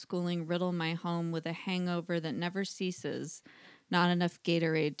homeschooling riddle my home with a hangover that never ceases, not enough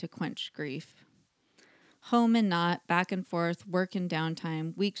Gatorade to quench grief. Home and not, back and forth, work and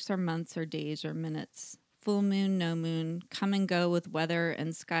downtime, weeks or months or days or minutes. Full moon, no moon, come and go with weather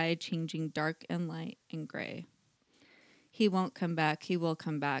and sky changing dark and light and gray. He won't come back, he will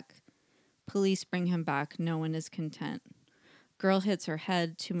come back. Police bring him back, no one is content. Girl hits her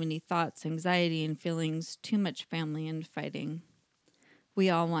head, too many thoughts, anxiety and feelings, too much family and fighting.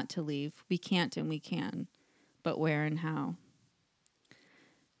 We all want to leave, we can't and we can, but where and how?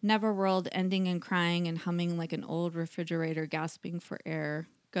 Neverworld ending in crying and humming like an old refrigerator gasping for air.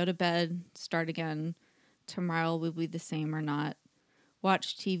 Go to bed, start again. Tomorrow will be the same or not.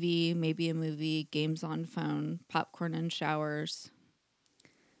 Watch TV, maybe a movie, games on phone, popcorn in showers.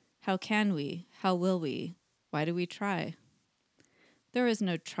 How can we? How will we? Why do we try? There is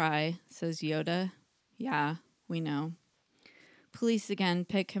no try, says Yoda. Yeah, we know. Police again,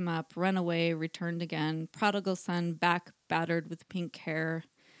 pick him up, run away, returned again. Prodigal son back, battered with pink hair.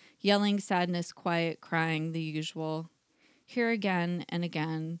 Yelling sadness, quiet, crying, the usual. Here again and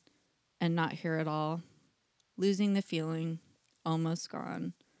again, and not here at all. Losing the feeling, almost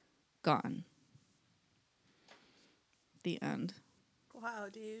gone. Gone. The end. Wow,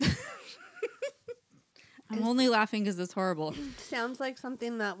 dude. I'm only laughing because it's horrible. Sounds like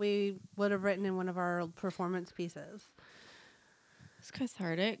something that we would have written in one of our performance pieces. It's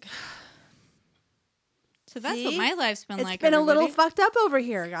cathartic. So that's See? what my life's been like. It's been a little everybody. fucked up over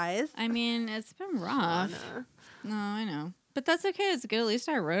here, guys. I mean, it's been rough. Anna. No, I know. But that's okay. It's good. At least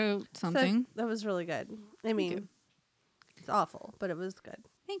I wrote something. So, that was really good. I mean, it's awful, but it was good.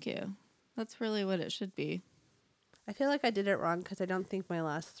 Thank you. That's really what it should be. I feel like I did it wrong because I don't think my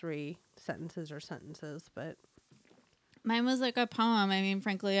last 3 sentences are sentences, but Mine was like a poem. I mean,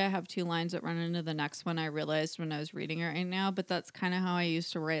 frankly, I have 2 lines that run into the next one I realized when I was reading it right now, but that's kind of how I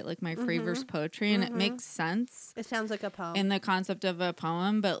used to write like my free verse poetry, and it makes sense it sounds like a poem. in the concept of a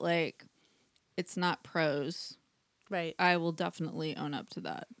poem, but like it's not prose. Right. I will definitely own up to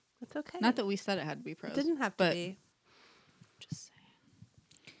that. It's okay. Not that we said it had to be prose. It didn't have to but be. Just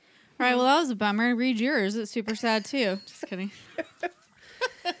saying. All right, well, that was a bummer. Read yours. It's super sad too. Just kidding.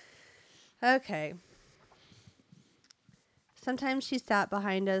 Okay. Sometimes she sat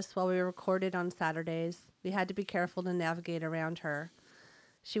behind us while we recorded on Saturdays. We had to be careful to navigate around her.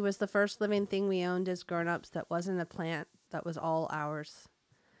 She was the first living thing we owned as grown-ups that wasn't a plant, that was all ours.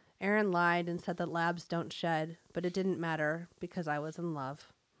 Aaron lied and said that labs don't shed, but it didn't matter because I was in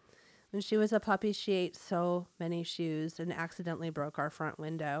love. When she was a puppy, she ate so many shoes and accidentally broke our front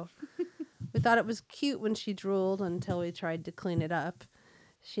window. We thought it was cute when she drooled until we tried to clean it up.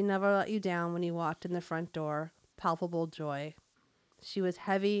 She never let you down when you walked in the front door. Palpable joy. She was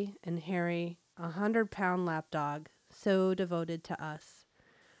heavy and hairy, 100-pound lapdog, so devoted to us.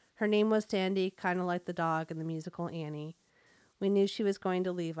 Her name was Sandy, kind of like the dog in the musical Annie. We knew she was going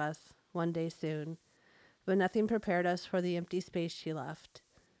to leave us one day soon, but nothing prepared us for the empty space she left.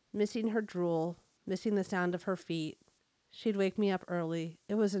 Missing her drool, missing the sound of her feet. She'd wake me up early.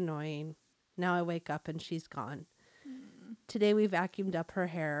 It was annoying. Now I wake up and she's gone. Today we vacuumed up her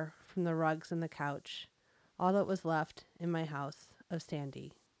hair from the rugs and the couch. All that was left in my house of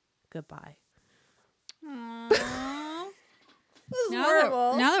Sandy. Goodbye. Aww.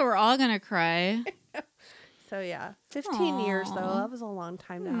 now that we're all gonna cry. So yeah, 15 years though. That was a long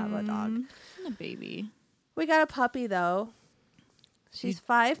time to have a dog. A baby. We got a puppy though. She's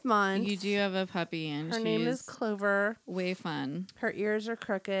 5 months. You do have a puppy, and Her name is she's Clover. way fun. Her ears are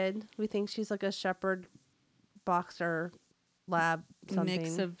crooked. We think she's like a shepherd boxer lab something.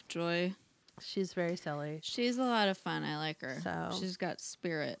 Mix of joy. She's very silly. She's a lot of fun. I like her. So- She's got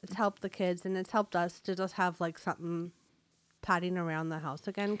spirit. It's helped the kids and it's helped us to just have like something padding around the house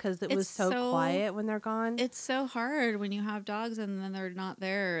again because it was It's so so- quiet when they're gone. It's so hard when you have dogs and then they're not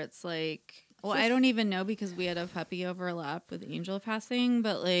there. It's like, well, just- I don't even know because we had a puppy overlap with Angel passing,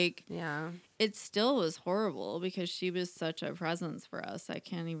 but like, Yeah. it still was horrible because she was such a presence for us. I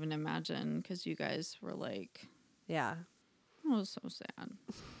can't even imagine because you guys were like, Yeah. was so sad.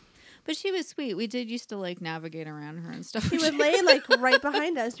 But she was sweet. We did used to like navigate around her and stuff. She would lay like right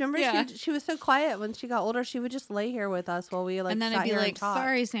behind us. Remember, Yeah. she was so quiet when she got older. She would just lay here with us while we like and then sat I'd be here and like, talked.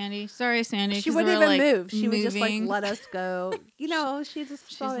 sorry, Sandy. Sorry, Sandy. She 'cause wouldn't we're, even like, move. She would just like moving. let us go. You know, she's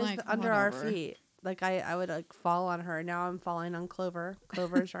She's always like, under our whatever. feet. Like I would like fall on her. Now I'm falling on Clover.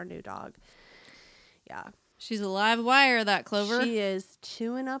 Clover's our new dog. Yeah. She's a live wire, that Clover. She is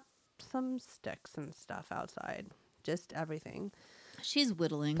chewing up some sticks and stuff outside. Just everything. She's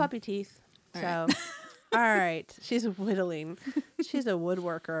whittling. Puppy teeth. All So, right. all right. She's whittling. She's a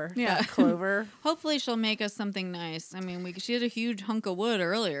woodworker. Yeah. That Clover. Hopefully she'll make us something nice. I mean, she had a huge hunk of wood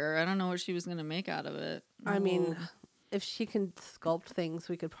earlier. I don't know what she was going to make out of it. I mean, Oh. if she can sculpt things,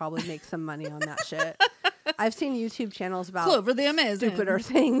 we could probably make some money on that shit. I've seen YouTube channels about Clover the Amazing. stupider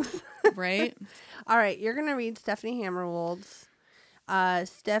things. Right? All right, you're gonna read Stephanie Hammerwold's.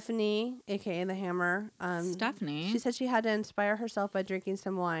 Stephanie, aka the Hammer. Stephanie. She said she had to inspire herself by drinking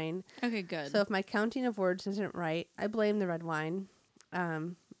some wine. Okay, good. So if my counting of words isn't right, I blame the red wine.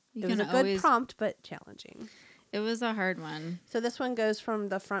 You It was can a good always- prompt, but challenging. It was a hard one. So this one goes from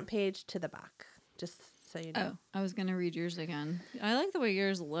the front page to the back, just so you know. Oh, I was going to read yours again. I like the way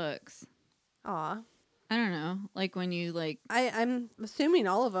yours looks. Aw. I don't know. Like when you like. I'm assuming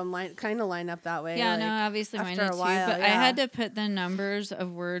all of them kind of line up that way. Yeah, like, no, obviously mine after did a too. while, But I yeah. had to put the numbers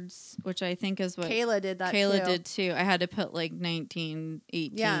of words, which I think is what Kayla did that Kayla too. did too. I had to put like 19,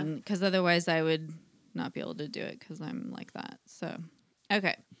 18, Yeah. because otherwise I would not be able to do it because I'm like that. So,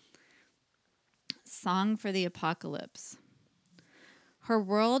 okay. Song for the Apocalypse. Her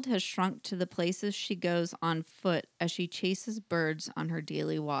world has shrunk to the places she goes on foot as she chases birds on her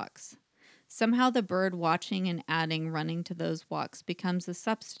daily walks. Somehow the bird watching and adding running to those walks becomes a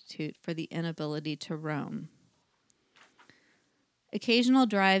substitute for the inability to roam. Occasional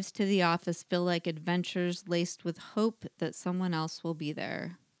drives to the office feel like adventures laced with hope that someone else will be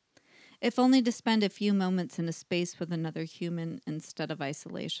there. If only to spend a few moments in a space with another human instead of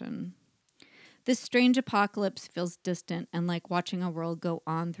isolation. This strange apocalypse feels distant and like watching a world go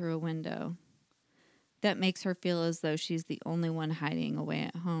on through a window. That makes her feel as though she's the only one hiding away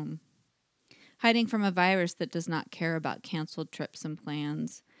at home. Hiding from a virus that does not care about canceled trips and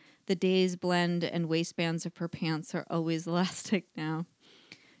plans. The days blend and waistbands of her pants are always elastic now.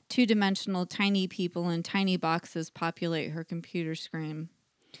 Two-dimensional tiny people in tiny boxes populate her computer screen.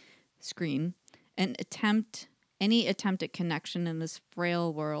 Any attempt at connection in this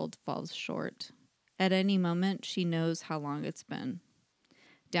frail world falls short. At any moment, she knows how long it's been.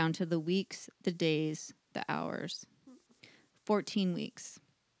 Down to the weeks, the days, the hours. 14 weeks.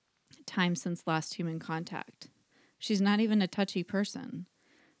 Time since last human contact. She's not even a touchy person,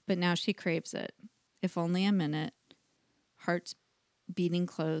 but now she craves it. If only a minute. Hearts beating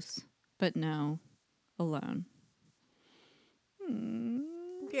close, but no, alone.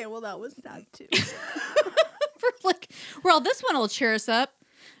 Okay, well that was sad too. Well, this one will cheer us up.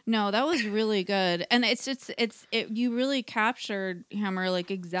 No, that was really good, and you really captured, Hammer, like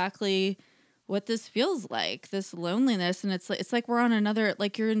exactly what this feels like, this loneliness, and it's like we're on another,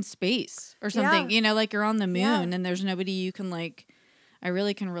 like you're in space or something, Yeah. you know, like you're on the moon, Yeah. and there's nobody you can like. I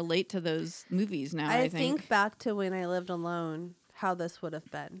really can relate to those movies now. I think back to when I lived alone, how this would have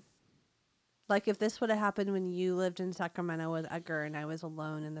been. Like if this would have happened when you lived in Sacramento with Edgar and I was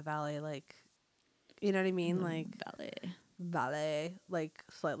alone in the valley, like, you know what I mean? Like ballet, like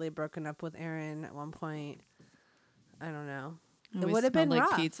slightly broken up with Aaron at one point. I don't know. It would have been like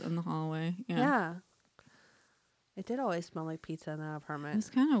rough. pizza in the hallway. Yeah. It did always smell like pizza in that It apartment. was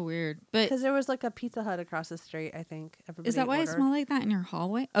kind of weird, but Because there was like a Pizza Hut across the street, I think. Everybody is that why it ordered. smelled like that in your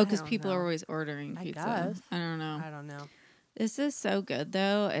hallway? Oh, because don't people know. are always ordering I pizza. guess. I don't know. I don't know. This is so good,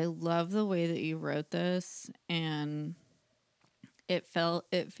 though. I love the way that you wrote this, and it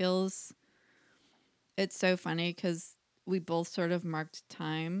feels. It's so funny because we both sort of marked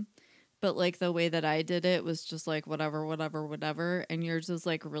time, but like the way that I did it was just like whatever, and yours is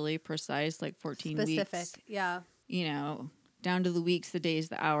like really precise, like 14 Specific. weeks. Yeah. You know, down to the weeks, the days,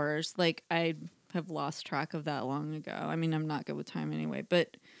 the hours. Like I have lost track of that long ago. I mean, I'm not good with time anyway,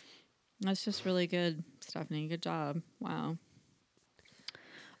 but that's just really good, Stephanie. Good job. Wow.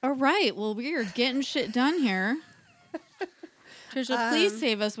 All right. Well, we are getting shit done here. Trisha, please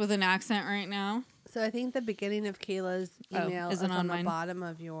save us with an accent right now. So I think the beginning of Kayla's email is is it on on the mine? bottom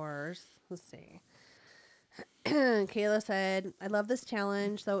of yours. Let's see. Kayla said, I love this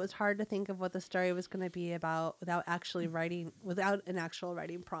challenge, though it was hard to think of what the story was going to be about without an actual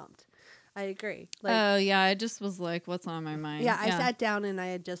writing prompt. I agree. Like, Oh, yeah. I just was like, what's on my mind? yeah, I sat down and I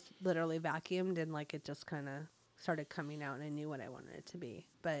had just literally vacuumed and like it just kind of started coming out and I knew what I wanted it to be.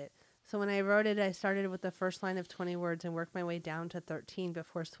 But So when I wrote it, I started with the first line of 20 words and worked my way down to 13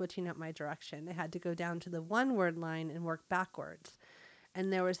 before switching up my direction. I had to go down to the 1-word line and work backwards.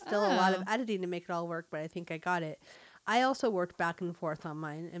 And there was still a lot of editing to make it all work, but I think I got it. I also worked back and forth on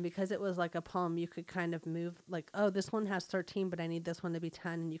mine, and because it was like a poem, you could kind of move, like, oh, this one has 13, but I need this one to be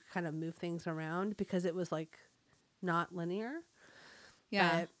 10, and you could kind of move things around because it was, like, not linear.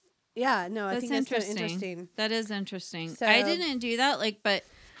 Yeah. But, yeah, no, I That's think that's so interesting. That is interesting. So- I didn't do that, but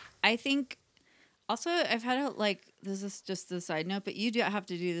I think also I've had this is just a side note, but you do have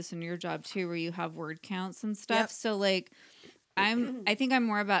to do this in your job too, where you have word counts and stuff. Yep. So I think I'm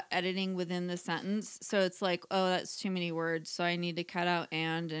more about editing within the sentence. So it's like, oh, that's too many words. So I need to cut out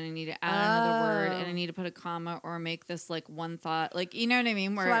and I need to add another word and I need to put a comma or make this like one thought. Like, you know what I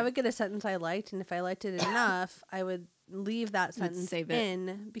mean? So I would get a sentence I liked, and if I liked it enough, I would leave that sentence save it.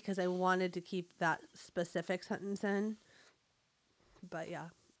 in because I wanted to keep that specific sentence in. But yeah.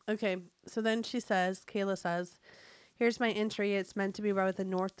 Okay. So then Kayla says, here's my entry. It's meant to be read with a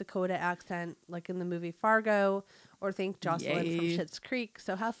North Dakota accent, like in the movie Fargo, or think Jocelyn from Yay. Schitt's Creek.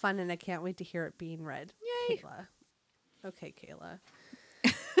 So have fun, and I can't wait to hear it being read. Yay. Kayla. Okay, Kayla.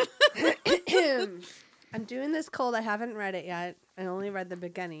 I'm doing this cold. I haven't read it yet. I only read the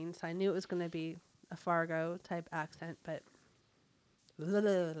beginning, so I knew it was going to be a Fargo type accent, but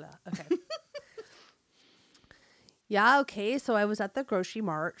okay. Yeah, okay. So I was at the grocery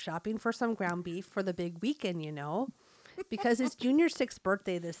mart shopping for some ground beef for the big weekend, because it's Junior's 6th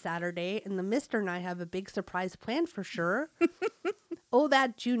birthday this Saturday, and the mister and I have a big surprise planned for sure. Oh,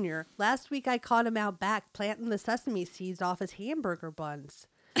 that Junior. Last week I caught him out back planting the sesame seeds off his hamburger buns.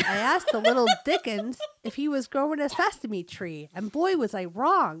 I asked the little Dickens if he was growing a sesame tree, and boy, was I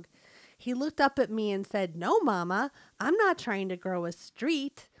wrong. He looked up at me and said, "No, Mama, I'm not trying to grow a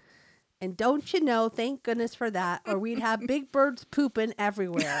street." And don't you know, thank goodness for that, or we'd have big birds pooping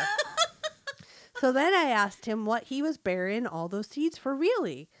everywhere. So then I asked him what he was burying all those seeds for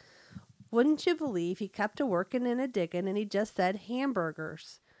really. Wouldn't you believe he kept a working and a digging, and he just said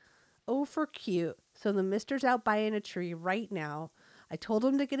hamburgers. Oh, for cute. So the mister's out buying a tree right now. I told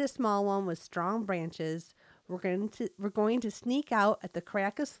him to get a small one with strong branches. We're going to sneak out at the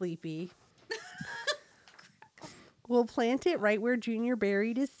crack of sleepy. We'll plant it right where Junior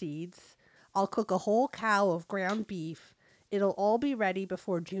buried his seeds. I'll cook a whole cow of ground beef. It'll all be ready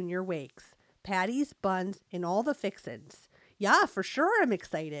before Junior wakes. Patties, buns, and all the fixins'. Yeah, for sure I'm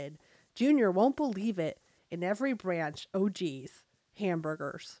excited. Junior won't believe it. In every branch, oh geez,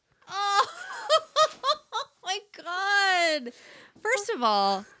 hamburgers. Oh my God. First of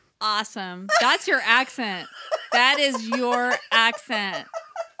all, awesome. That's your accent. That is your accent.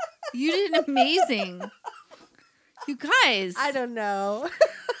 You did amazing. You guys. I don't know.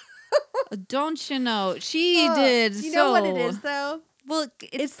 Don't you know? She did You know what it is, though? Well,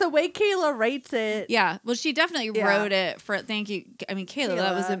 It's the way Kayla writes it. yeah. Well, she definitely wrote it for. Thank you. I mean, Kayla,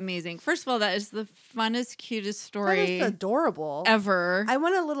 that was amazing. First of all, that is the funnest, cutest That story is adorable. ever. I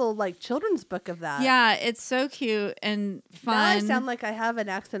want a little children's book of that. Yeah, it's so cute and fun. Now I sound like I have an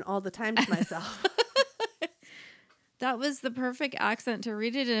accent all the time to myself. That was the perfect accent to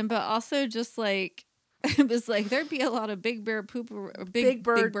read it in, but also just it was like there'd be a lot of big bear poop or big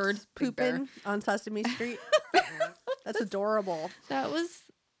birds pooping on Sesame Street. That's adorable. That was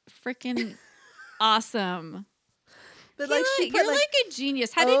freaking awesome. But You're like a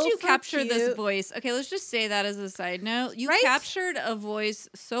genius. How did you for capture this cute. voice? Okay, let's just say that as a side note. You Right? captured a voice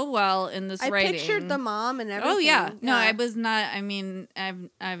so well in this I writing. pictured the mom and everything. Oh yeah. No, I was not. I mean, I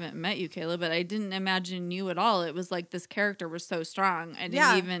haven't met you, Kayla, but I didn't imagine you at all. It was like this character was so strong. I didn't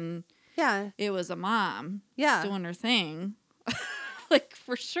Yeah. even. Yeah. It was a mom Yeah. doing her thing,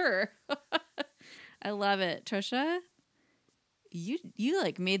 for sure. I love it, Trisha. You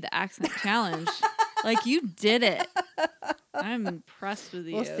made the accent challenge. You did it. I'm impressed with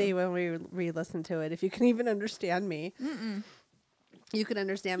you. We'll see when we re-listen to it if you can even understand me. Mm-mm. You can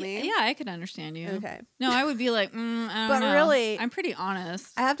understand me? Yeah, I could understand you. Okay. No, I would be like, I don't But know. really- I'm pretty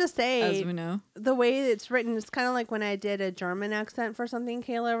honest, I have to as say, we know. the way it's written, it's kind of like when I did a German accent for something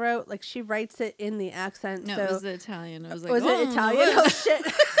Kayla wrote. She writes it in the accent. No, so it was Italian. It was like, was oh, it Italian? no. Oh, shit.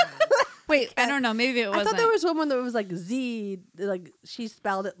 Wait, I don't know. Maybe it I wasn't. thought there was one that was Z, she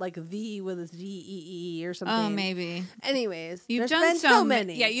spelled it like the with a Z-E-E or something. Oh, maybe. Anyways, You've there's done been so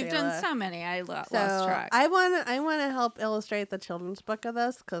many. Yeah, you've done Kayla. so many. I lost So track. I want to help illustrate the children's book of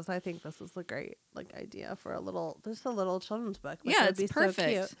this because I think this is a great idea for a little children's book. Yeah, would be it's perfect. So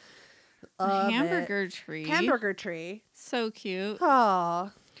cute. A Love it. hamburger tree. Hamburger tree. So cute.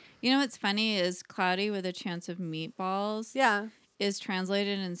 Oh, You know what's funny is cloudy with a chance of meatballs yeah. is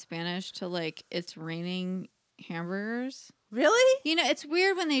translated in Spanish to it's raining hamburgers. Really? You know, it's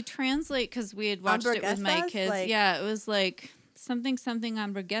weird when they translate because we had watched it with my Hamburguesas? kids. Like- Yeah, it was like something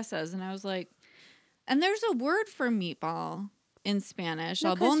hamburguesas, and I was like, and there's a word for meatball in Spanish,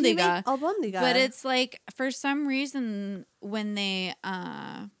 No, 'cause he made albondiga, albondiga. but it's like for some reason when they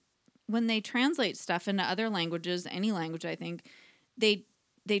translate stuff into other languages, any language, I think they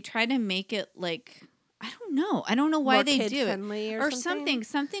try to make it like. I don't know why more they do it. kid-friendly Or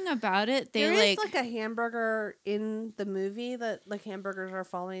something about it. They There is like like a hamburger in the movie that like hamburgers are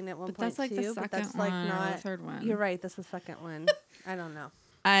falling at one but point that's like too, the but second that's like one or not the third one. You're right. That's the second one. I don't know.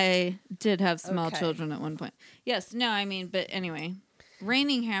 I did have small Okay. children at one point. Yes, no, I mean, but anyway,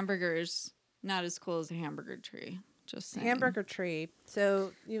 raining hamburgers not as cool as a hamburger tree. Just saying. Hamburger tree.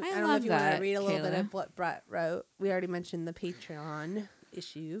 So I I don't know love if you want that, to read a little bit Kayla. of what Brett wrote. We already mentioned the Patreon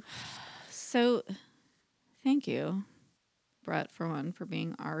issue. So, thank you, Brett, for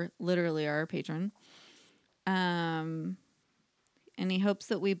being literally our patron. And he hopes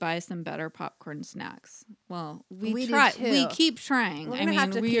that we buy some better popcorn snacks. Well, we do try. too. We keep trying. We're I gonna mean,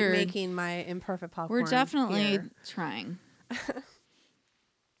 have to keep we're making my imperfect popcorn. we're definitely here. trying.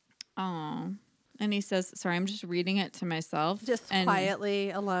 Oh. And he says, sorry, I'm just reading it to myself. just and quietly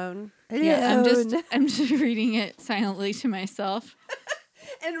alone. Yeah, I'm Alone. just reading it silently to myself.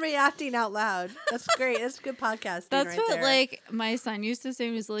 and reacting out loud. That's great. That's good podcasting. That's right what there. like my son used to say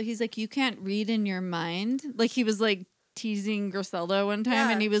when he was little. He's like, you can't read in your mind. Like he was like teasing Griselda one time,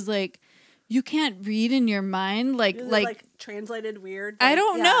 Yeah. and he was like, you can't read in your mind. Is it, Like translated weird. I Like,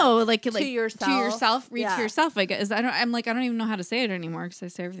 don't yeah. know. Like To yourself. read Yeah. to yourself. I guess I don't even know how to say it anymore because I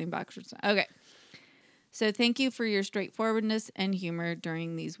say everything backwards. Okay. So thank you for your straightforwardness and humor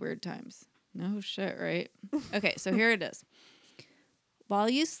during these weird times. No shit, right? Okay, so here it is. While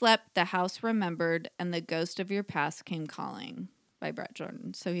you slept, the house remembered, and the ghost of your past came calling, by Brett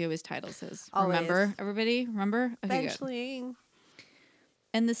Jordan. So he always titles his. Always. Remember, everybody? Remember? Okay, good. Eventually.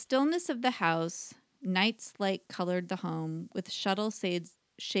 In the stillness of the house, night's light colored the home with shuttle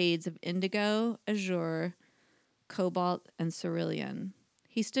shades of indigo, azure, cobalt, and cerulean.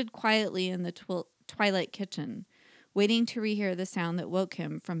 He stood quietly in the twilight kitchen, waiting to rehear the sound that woke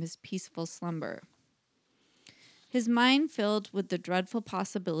him from his peaceful slumber. His mind filled with the dreadful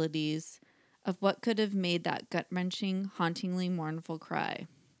possibilities of what could have made that gut-wrenching, hauntingly mournful cry.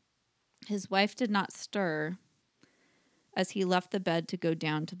 His wife did not stir as he left the bed to go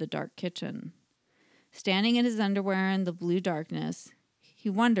down to the dark kitchen. Standing in his underwear in the blue darkness, he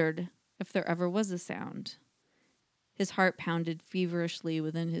wondered if there ever was a sound. His heart pounded feverishly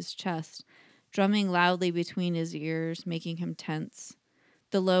within his chest, drumming loudly between his ears, making him tense.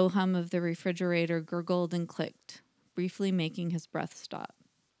 The low hum of the refrigerator gurgled and clicked, briefly making his breath stop.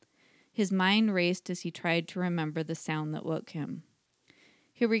 His mind raced as he tried to remember the sound that woke him.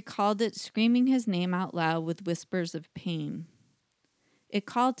 He recalled it screaming his name out loud with whispers of pain. It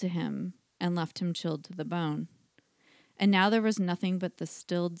called to him and left him chilled to the bone. And now there was nothing but the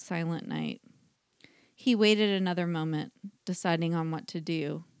stilled, silent night. He waited another moment, deciding on what to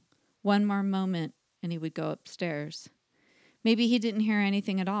do. One more moment, and he would go upstairs. Maybe he didn't hear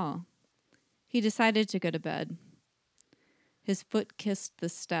anything at all. He decided to go to bed. His foot kissed the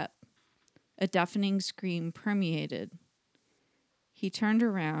step. A deafening scream permeated. He turned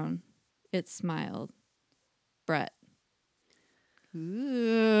around. It smiled. Brett.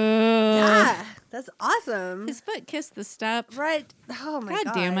 Ooh. Yeah, that's awesome. His foot kissed the step. Right. Oh my god.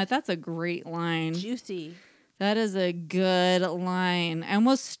 God damn it. That's a great line. Juicy. That is a good line. I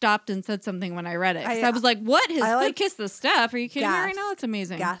almost stopped and said something when I read it. 'Cause I was like, what? His I foot like kissed the step? Are you kidding me right gasped. now? It's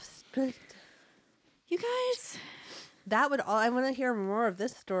amazing. Gasped. You guys. That would all. I want to hear more of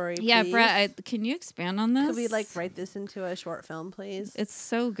this story. Yeah, please. Brett, can you expand on this? Could we like write this into a short film, please? It's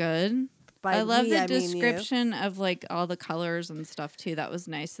so good. By I love we, the I mean you. description of like all the colors and stuff too. That was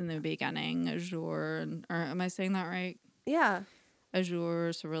nice in the beginning. Azure, or am I saying that right? Yeah,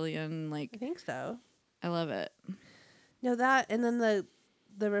 Azure, cerulean, I like think so. I love it. No, that and then the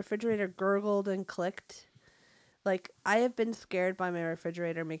refrigerator gurgled and clicked. Like I have been scared by my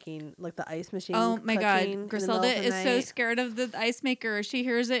refrigerator making like the ice machine. Oh my clicking god, in the middle Griselda of the is so night. scared of the ice maker. She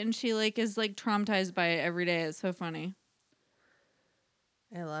hears it and she like is like traumatized by it every day. It's so funny.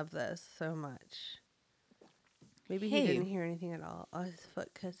 I love this so much. Maybe Hey. he didn't hear anything at all. Oh, his foot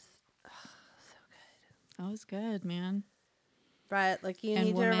kissed. Oh, so good. That was good, man. Brett, like you And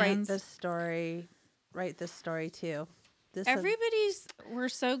need to write woman's- this story. Write this story too. This We're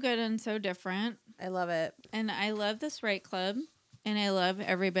so good and so different. I love it. And I love this Right Club. And I love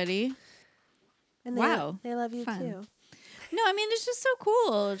everybody. And Wow. they love you Fun. too. No, I mean, it's just so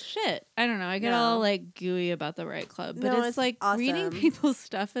cool. Shit. I don't know. I get all like gooey about the Right Club, but No, it's like reading awesome. people's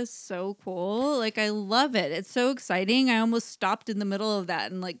stuff is so cool. Like, I love it. It's so exciting. I almost stopped in the middle of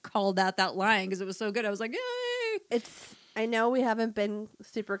that and like called out that line because it was so good. I was like, yay. I know we haven't been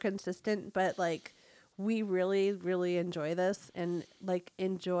super consistent, but like we really, really enjoy this and like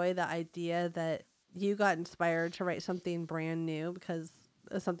enjoy the idea that you got inspired to write something brand new because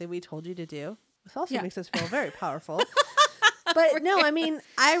of something we told you to do. This also makes us feel very powerful. But no, I mean,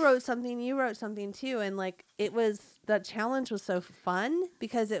 I wrote something, you wrote something too. And like, the challenge was so fun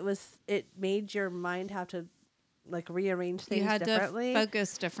because it made your mind have to like rearrange things You had differently. to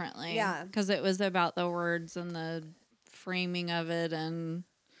focus differently. Yeah. Because it was about the words and the framing of it. And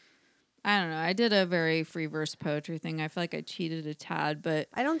I don't know. I did a very free verse poetry thing. I feel like I cheated a tad, but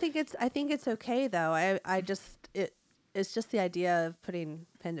I think it's okay though. It's just the idea of putting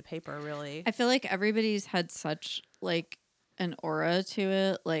pen to paper really. I feel like everybody's had such like an aura to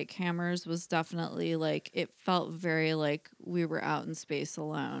it. Like Hammers was definitely like, it felt very like we were out in space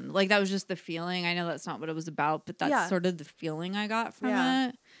alone. Like that was just the feeling. I know that's not what it was about, but that's sort of the feeling I got from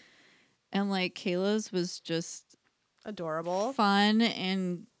it. And like Kayla's was just adorable, fun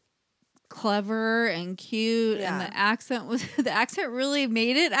and clever and cute, and the accent really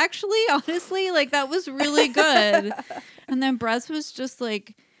made it, actually, honestly. Like that was really good. And then Brett's was just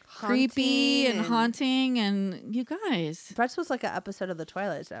like creepy and haunting, and you guys, Brett's was like an episode of The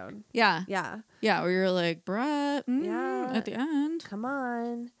Twilight Zone. Yeah, where you're like, Brett, at the end, come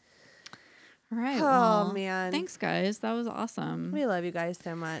on. All right. Oh man, thanks guys, that was awesome. We love you guys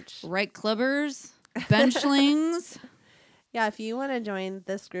so much. Right Clubbers, Benchlings. Yeah, if you want to join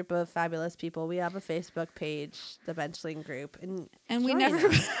this group of fabulous people, we have a Facebook page, the Benchling Group, and we never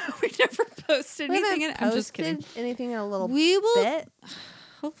post anything. I'm just kidding. Anything in a little we will bit.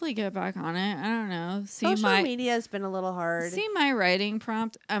 Hopefully get back on it. I don't know. Social media has been a little hard. See my writing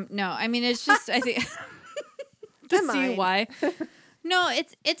prompt. No, I mean it's just I think to see why. No,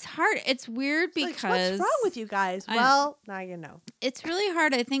 it's hard. It's weird because like, what's wrong with you guys? Well, now you know. It's really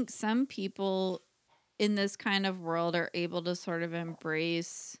hard. I think some people in this kind of world are able to sort of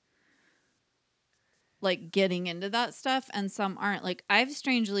embrace like getting into that stuff, and some aren't. Like I've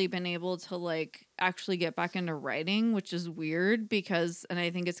strangely been able to like actually get back into writing, which is weird because, and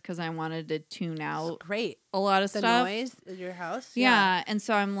I think it's because I wanted to tune out a lot of the stuff. Noise in your house. Yeah. And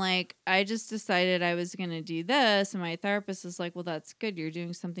so I'm like, I just decided I was going to do this. And my therapist is like, well, that's good. You're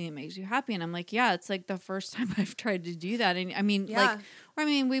doing something that makes you happy. And I'm like, yeah, it's like the first time I've tried to do that. And I mean,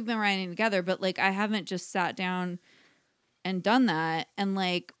 we've been writing together, but like, I haven't just sat down and done that. And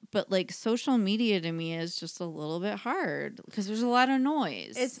like, but like social media to me is just a little bit hard because there's a lot of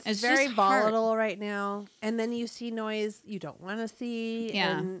noise. It's just very hard. volatile right now. And then you see noise you don't want to see.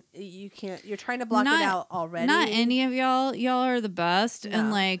 Yeah. And you're trying to block it out already. Not any of y'all. Y'all are the best. No. And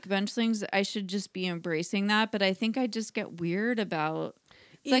like Benchlings, I should just be embracing that. But I think I just get weird about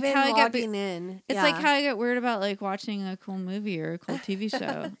It's even like how logging in. It's like how I get weird about like watching a cool movie or a cool TV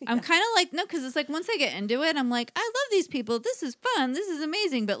show. I'm kind of like, no, because it's like once I get into it, I'm like, I love these people. This is fun. This is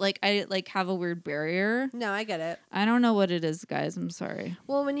amazing. But like I like have a weird barrier. No, I get it. I don't know what it is, guys. I'm sorry.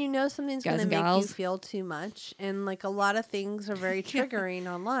 Well, when you know something's going to make you feel too much, and like a lot of things are very triggering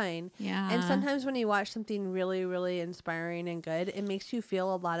online. Yeah. And sometimes when you watch something really, really inspiring and good, it makes you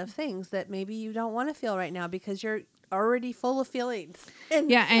feel a lot of things that maybe you don't want to feel right now because you're already full of feelings. And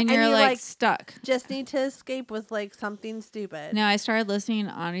you're like stuck. Just need to escape with like something stupid. No, I started listening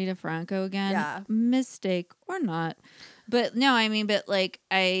to Ani DeFranco again. Yeah. Mistake or not. But no, I mean, but like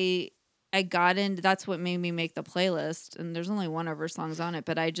I got into, that's what made me make the playlist. And there's only one of her songs on it,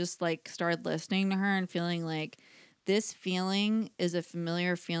 but I just like started listening to her and feeling like this feeling is a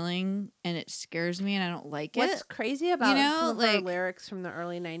familiar feeling and it scares me and I don't like it. What's crazy about some of like, her lyrics from the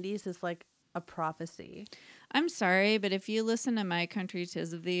early 90s is like a prophecy. I'm sorry, but if you listen to My Country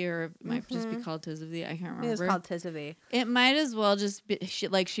 'Tis of Thee, or it might just be called 'Tis of Thee, I can't remember. It's called 'Tis of Thee. It might as well just be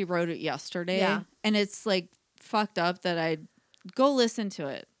she wrote it yesterday. Yeah. And it's like fucked up that I go listen to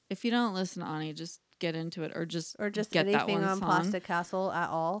it. If you don't listen to Ani, just get into it or just get anything that one on song. Plastic Castle at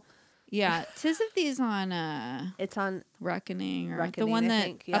all. Yeah. 'Tis of Thee's on it's on Reckoning or Reckoning, the one that I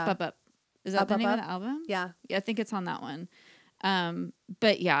think, yeah. Up. Is that Up, the name Up, of the album? Yeah. Yeah, I think it's on that one.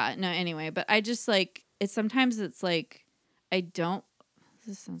 But yeah, no, anyway, but I just like sometimes it's like I don't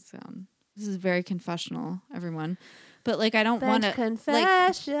this is very confessional, everyone. But like I don't want to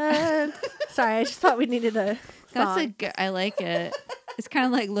confessions. Like, sorry, I just thought we needed a song. I like it. It's kind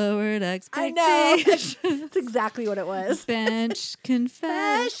of like lowered expectations. I know. That's exactly what it was. Bench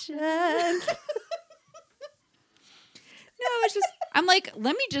confessions. No, it's just I'm like,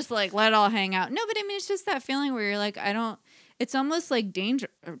 let me just like let it all hang out. No, but I mean it's just that feeling where you're like, it's almost like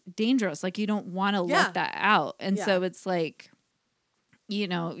dangerous. Like you don't want to Yeah. let that out. And Yeah. so it's like, you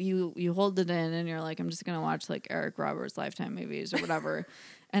know, you hold it in and you're like, I'm just going to watch like Eric Roberts Lifetime movies or whatever.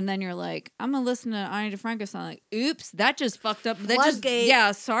 And then you're like, I'm going to listen to Ani DeFranco song. Like, oops, that just fucked up. That just, Floodgate.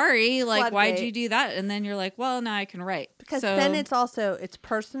 yeah, sorry. Like, why'd Floodgate. you do that? And then you're like, well, now I can write. Because So- then it's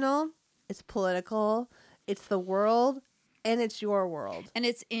personal, it's political, it's the world, and it's your world. and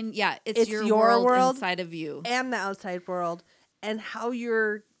it's it's your world inside of you. And the outside world, and how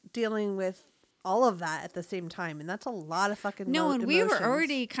you're dealing with all of that at the same time. And that's a lot of fucking No, and we were emotions.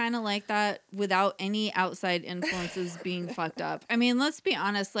 already kind of like that without any outside influences being fucked up. I mean, let's be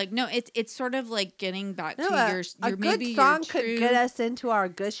honest. Like, no, it's sort of like getting back No, to your a maybe good song your could true, get us into our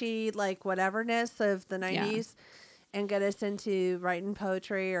gushy, like, whateverness of the 90s and get us into writing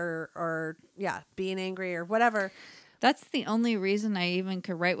poetry or being angry or whatever. That's the only reason I even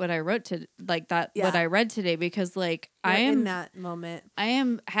could write what I wrote to like that. Yeah. What I read today, because like You're I am in that moment.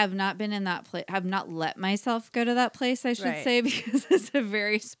 have not been in that place. Have not let myself go to that place. I should Right. say, because it's a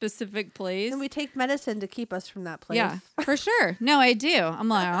very specific place. And we take medicine to keep us from that place. Yeah, for sure. No, I do. I'm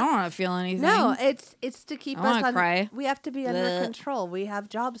like, I don't want to feel anything. No, it's to keep I us wanna on. cry. We have to be under Blech. control. We have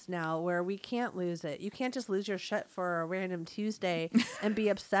jobs now where we can't lose it. You can't just lose your shit for a random Tuesday and be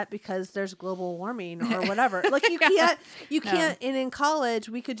upset because there's global warming or whatever. Like you can't. You No. can't. And in college,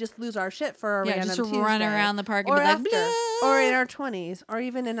 we could just lose our shit for a Yeah, random just Tuesday. run around the park and or be like, after, "Blah." or in our 20s, or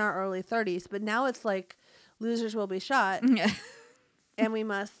even in our early 30s. But now it's like losers will be shot, and we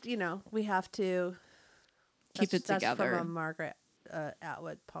must. We have to Keep it That's together. from a Margaret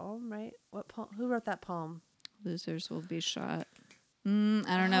Atwood poem, right? What poem? Who wrote that poem? Losers will be shot. I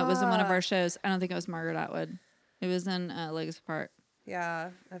don't know. It was in one of our shows. I don't think it was Margaret Atwood. It was in Legacy Park. Yeah,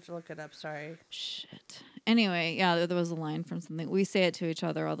 I have to look it up. Sorry. Shit. Anyway, yeah, there was a line from something. We say it to each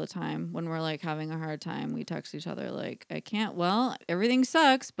other all the time when we're like having a hard time. We text each other like, I can't, well, everything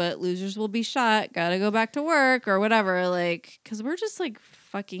sucks, but losers will be shot. Gotta go back to work or whatever. Like, because we're just like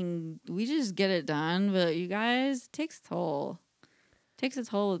we just get it done. But you guys, it takes a toll. Takes a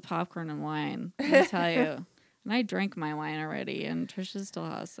toll with popcorn and wine, let me tell you. And I drank my wine already, and Trisha still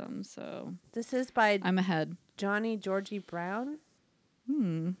has some, so This is by I'm ahead. Johnny Georgie Brown.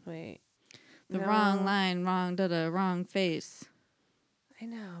 Wait. The No. wrong line, wrong face. I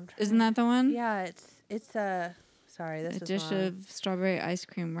know. I'm trying Isn't that the one? Yeah, it's a. Sorry, this A is dish wrong. of strawberry ice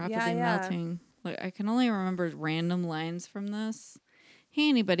cream rapidly yeah. melting. Like, I can only remember random lines from this. Hey,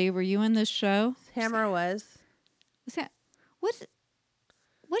 anybody, were you in this show? Hammer was Was that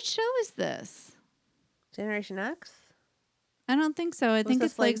what show is this? Generation X. I don't think so. I Was think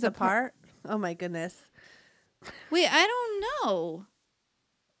this it's Legs Apart. Oh my goodness. Wait, I don't know.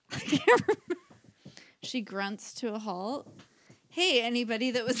 I can't remember. She grunts to a halt. Hey,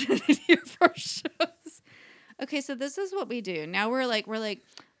 anybody that was in any of our shows. Okay, so this is what we do. Now we're like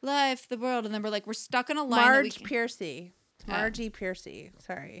life, the world, and then we're stuck in a line. Marge Piercy. Margie Piercy.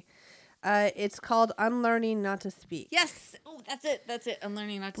 Sorry. It's called Unlearning Not to Speak. Yes. Oh, that's it. That's it. I'm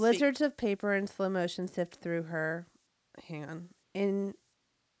learning not to speak. Blizzards of paper in slow motion sift through her. Hang on.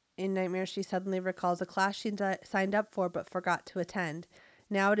 In Nightmare, she suddenly recalls a class she signed up for but forgot to attend.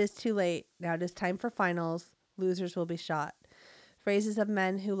 Now it is too late. Now it is time for finals. Losers will be shot. Phrases of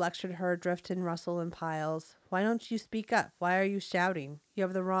men who lectured her drift and rustle in piles. Why don't you speak up? Why are you shouting? You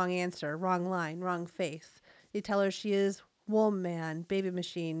have the wrong answer, wrong line, wrong face. They tell her she is womb man, baby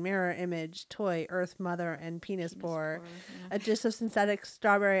machine, mirror image, toy, earth mother, and penis bore. A dish of synthetic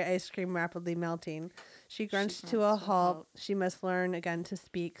strawberry ice cream rapidly melting. She grunts to a halt. She must learn again to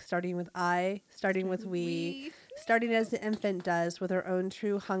speak, starting with I, starting with we, starting as the infant does, with her own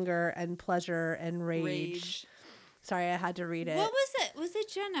true hunger and pleasure and rage. Sorry, I had to read it. What was it? Was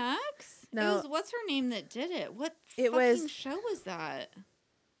it Gen X? No. It was, what's her name that did it? What It fucking was- show was that?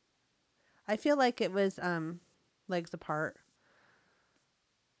 I feel like it was Legs Apart.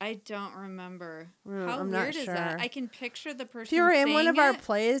 I don't remember. Mm, How I'm not weird is that? sure. I can picture the person If you were in one saying of our it.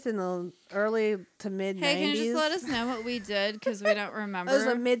 plays in the early to mid 90s. Hey, can you just let us know what we did? Because we don't It remember. was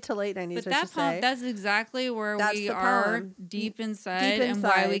a mid to late 90s, But I that should poem, say. that's exactly where That's we the are poem. deep inside and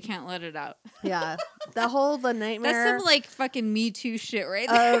why we can't let it out. Yeah. The nightmare. That's some like fucking Me Too shit right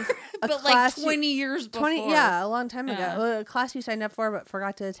there. Of a but like class 20 years before. 20, yeah, a long time ago. Yeah. A class you signed up for but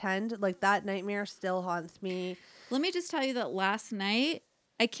forgot to attend. Like that nightmare still haunts me. Let me just tell you that last night,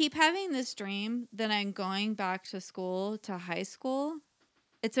 I keep having this dream that I'm going back to school, to high school.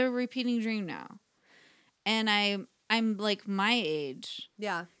 It's a repeating dream now. And I'm like my age.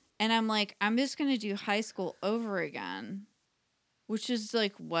 Yeah. And I'm like, I'm just going to do high school over again which is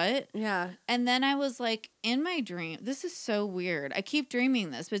like, what? Yeah. And then I was like, in my dream, this is so weird. I keep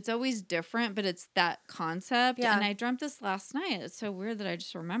dreaming this, but it's always different, but it's that concept. Yeah. And I dreamt this last night. It's so weird that I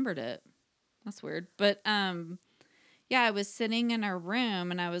just remembered it. That's weird. But yeah, I was sitting in a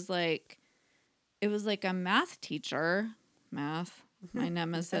room and I was like, it was like a math teacher. Math, my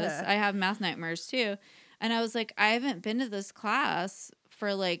nemesis. I have math nightmares too. And I was like, I haven't been to this class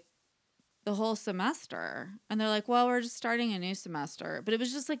for like the whole semester. And they're like, well, we're just starting a new semester. But it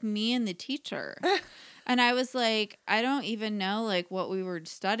was just like me and the teacher. And I was like, I don't even know like what we were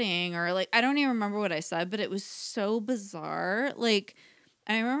studying, or like, I don't even remember what I said, but it was so bizarre. Like,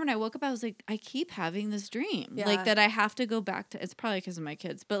 and I remember when I woke up, I was like, I keep having this dream. Yeah. Like that I have to go back to, it's probably because of my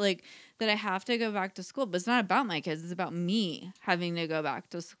kids, but like that I have to go back to school. But it's not about my kids. It's about me having to go back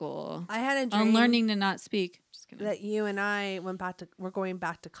to school. I had a dream. I'm learning to not speak. Just kidding. That you and I we're going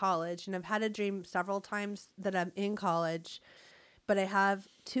back to college, and I've had a dream several times that I'm in college, but I have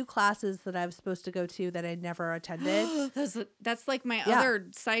 2 classes that I was supposed to go to that I never attended. That's like my Yeah. other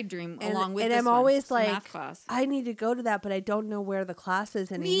side dream And- along with and this I'm one. always It's a like, math class. I need to go to that, but I don't know where the class is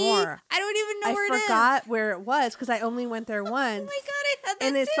Me? anymore. I don't even know where I it is. forgot where it was because I only went there Oh once. my god, I had that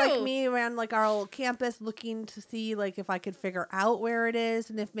And it's too. like me around like our old campus looking to see like if I could figure out where it is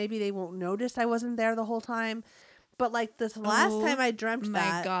and if maybe they won't notice I wasn't there the whole time. But like this last Oh time I dreamt my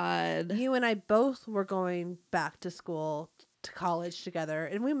that, god. you and I both were going back to school to college together,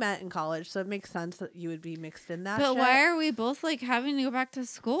 and we met in college, so it makes sense that you would be mixed in that. But shit. why are we both like having to go back to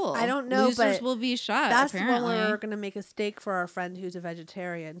school? I don't know, Losers but will be shot. That's apparently. when we're gonna make a steak for our friend who's a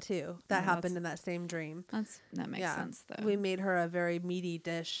vegetarian too. That Yeah, happened in that same dream. That makes Yeah. sense though. We made her a very meaty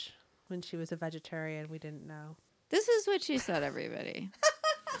dish when she was a vegetarian. We didn't know. This is what she said, everybody.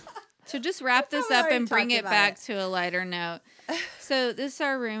 So just wrap That's this how we up already and bring talked it about back it. to a lighter note. So this is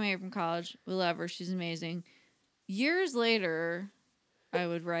our roommate from college. We love her. She's amazing. Years later, I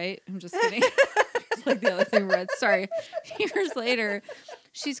would write. I'm just kidding. It's like the other thing we read. Sorry. Years later,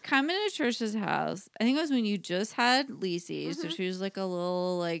 she's coming to Trisha's house. I think it was when you just had Lacey. So she was like a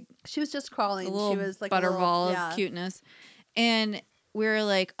little like She was just crawling. a little She was like butterball a little, of cuteness. And we were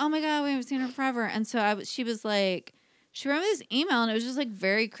like, oh my God, we haven't seen her forever. And so she was like, she wrote me this email and it was just like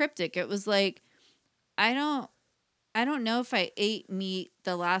very cryptic. It was like, I don't know if I ate meat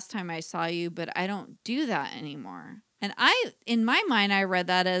the last time I saw you, but I don't do that anymore. And in my mind, I read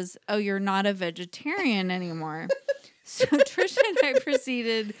that as, oh, you're not a vegetarian anymore. So Trisha and I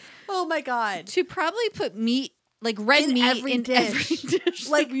proceeded Oh my God. to probably put meat, like red In meat, every in every dish. dish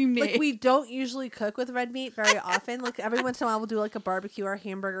Like that we made. like we don't usually cook with red meat very often. Like every once in a while we'll do like a barbecue or a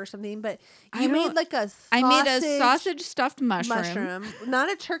hamburger or something. But I you made don't- like a sausage, I made a sausage stuffed mushroom.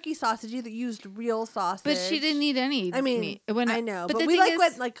 not a turkey sausage. You that used real sausage. But she didn't eat any I mean, meat. It went, I know, but but the we thing like is,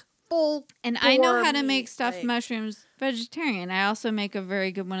 went like full. and I know bore how to meat, make stuffed like- mushrooms vegetarian. I also make a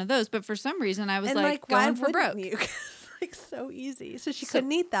very good one of those. But for some reason, I was And like why going for wouldn't broke. you? Like so easy. So she So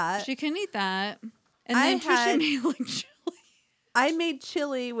couldn't eat that. She couldn't eat that. And I then Trisha had- made like chili I made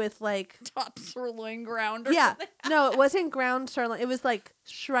chili with like top sirloin ground. Or yeah. something. No, it wasn't ground sirloin. It was like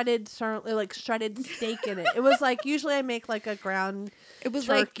shredded shredded steak in it. It was like usually I make like a ground. It was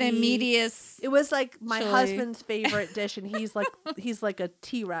like the turkey. meatiest. It was like my Chili. husband's favorite dish, and he's like a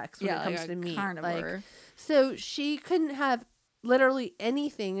T-Rex when it comes like to a meat. carnivore. Like, so she couldn't have literally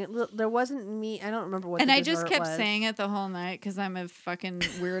anything. There wasn't meat. I don't remember what. And the I just dessert kept was. saying it the whole night because I'm a fucking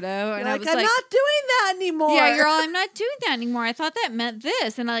weirdo. You're And I like, was I'm like, not doing that anymore. yeah, girl, I'm not doing that anymore. I thought that meant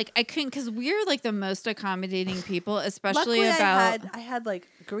this. And I couldn't, because we're like the most accommodating people, especially Luckily, about. I had like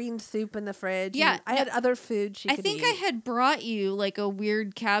green soup in the fridge. Yeah, and I had other food she I could think eat. I had brought you like a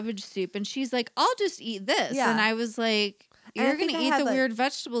weird cabbage soup, and she's like, I'll just eat this. Yeah. And I was like, And I you're going think to I eat had, the like- weird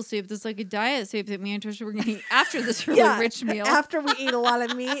vegetable soup that's like a diet soup that me and Trisha were going to eat after this really Yeah, rich meal. After we eat a lot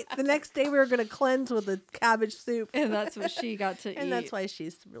of meat, the next day we were going to cleanse with a cabbage soup. And that's what she got to eat. And that's why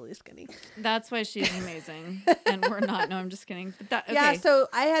she's really skinny. That's why she's amazing. And we're not. No, I'm just kidding. But that, okay. Yeah, so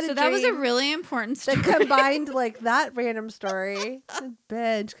I had So a that was a dream really important story. that combined like that random story.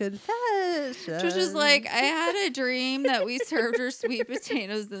 Bench confession. Trisha's like, I had a dream that we served her sweet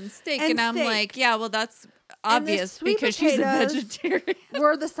potatoes and steak. And And I'm steak. like, yeah, well, that's And the obvious sweet because she's a potatoes vegetarian.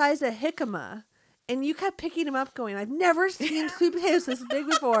 were the size of jicama. And you kept picking them up going, I've never seen sweet potatoes this big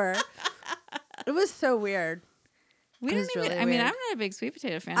before. It was so weird. We It was didn't even, really I mean, weird. I'm not a big sweet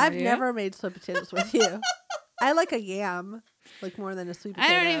potato fan. I've are you? never made sweet potatoes with you. I like a yam, like more than a sweet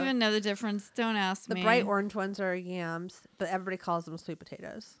potato. I don't even know the difference. Don't ask The me. bright orange ones are yams, but everybody calls them sweet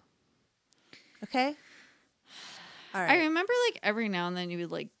potatoes. Okay? All I right. remember like every now and then you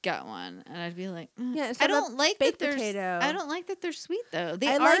would like get one, and I'd be like, Yeah, I instead of don't like that baked they're. potato. I don't like that they're sweet though. They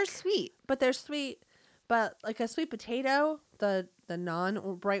I are like- sweet. But they're sweet. But like a sweet potato, the the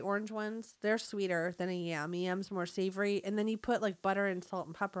non-bright orange ones. They're sweeter than a yam. Yam's more savory. And then you put like butter and salt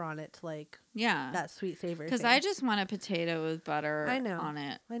and pepper on it to like Yeah. that sweet savory Because thing. I just want a potato with butter I know. on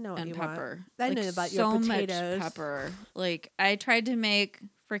it. I know what and you pepper. want. I know about your potatoes. So much pepper. Like, I tried to make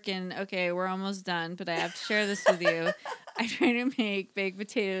okay, we're almost done, but I have to share this with you. I tried to make baked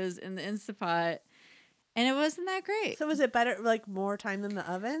potatoes in the Instapot, and it wasn't that great. So was it better, like more time than the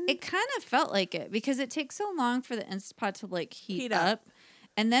oven? It kind of felt like it because it takes so long for the Instapot to like heat up. up.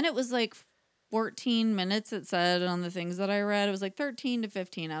 And then it was like 14 minutes, it said on the things that I read. It was like 13 to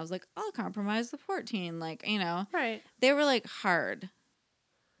 15. I was like, I'll compromise the 14. Like, you know, Right. they were like hard,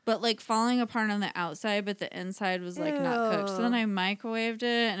 but like falling apart on the outside, but the inside was like not cooked. So then I microwaved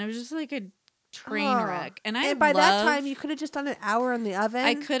it and it was just like a train wreck. And by that time, you could have just done an hour in the oven.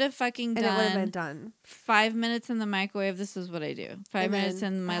 I could have fucking and it would have done been done. 5 minutes in the microwave. This is what I do. 5 And minutes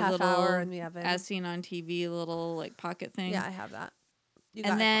then in a my half little, hour in the oven. as seen on TV, little like pocket thing. Yeah, I have that. You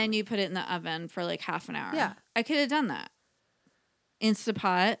got And it then from me. you put it in the oven for like half an hour. Yeah. I could have done that.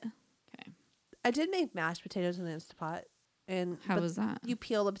 Instapot. Okay. I did make mashed potatoes in the Instapot. And How but was that? you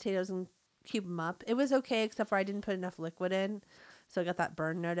peel the potatoes and cube them up. It was okay, except for I didn't put enough liquid in, so I got that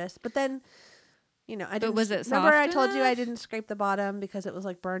burn notice. But then, you know, I didn't. was it remember I soft told you I enough? didn't scrape the bottom because it was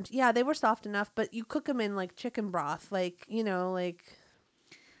like burnt. Yeah, they were soft enough, but you cook them in like chicken broth, like you know, like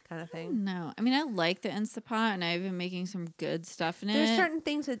kind of thing. No. I mean, I like the Instapot, and I've been making some good stuff in There's it. certain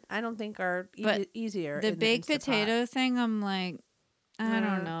things that I don't think are But easier. The in baked Instapot. potato thing, I'm like, I No.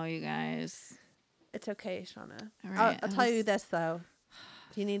 don't know, you guys. It's okay, Shauna. All right, I'll I tell was- you this though.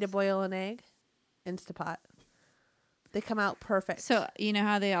 Do you need to boil an egg? Instapot. They come out perfect. So, you know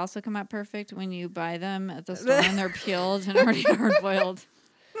how they also come out perfect when you buy them at the store and they're peeled and already hard boiled?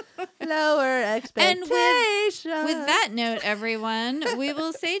 Lower expectations. With that note, everyone, we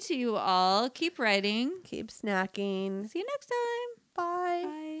will say to you all, keep writing. Keep snacking. See you next time.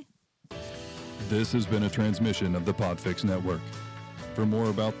 Bye. Bye. This has been a transmission of the Podfix Network. For more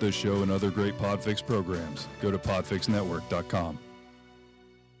about this show and other great Podfix programs, go to podfixnetwork.com.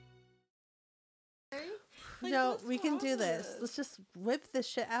 No, we can do this. Let's just whip this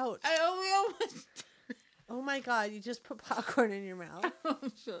shit out. We almost. Oh my god, you just put popcorn in your mouth.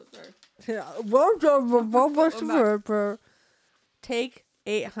 I'm so sorry. Take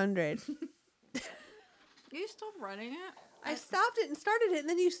 800. You stop running it? I stopped it and started it, and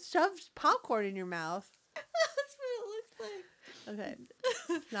then you shoved popcorn in your mouth. That's what it looks like.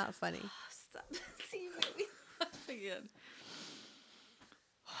 Okay. Not funny. Stop. See, maybe laugh again.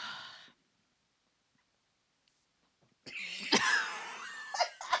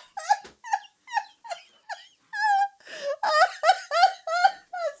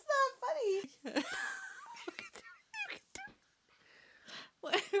 That's not funny.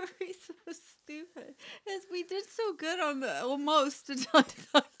 Why are we so stupid? As we did so good on the almost until I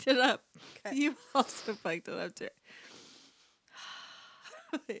fucked it up. Okay. You also fucked it up too.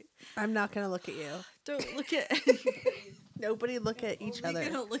 Wait, I'm not going to look at you. don't look at Nobody look at each other. We're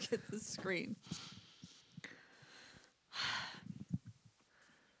gonna look at the screen.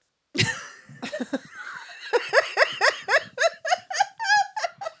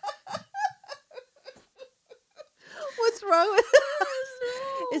 What's wrong with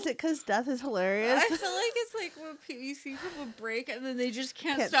us? Is it because death is hilarious? I feel like it's like when you see people break and then they just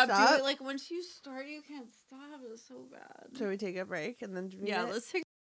can't Can't stop stop? doing it. Like once you start, you can't stop. It's so bad. Should we take a break and then read Yeah, it? let's take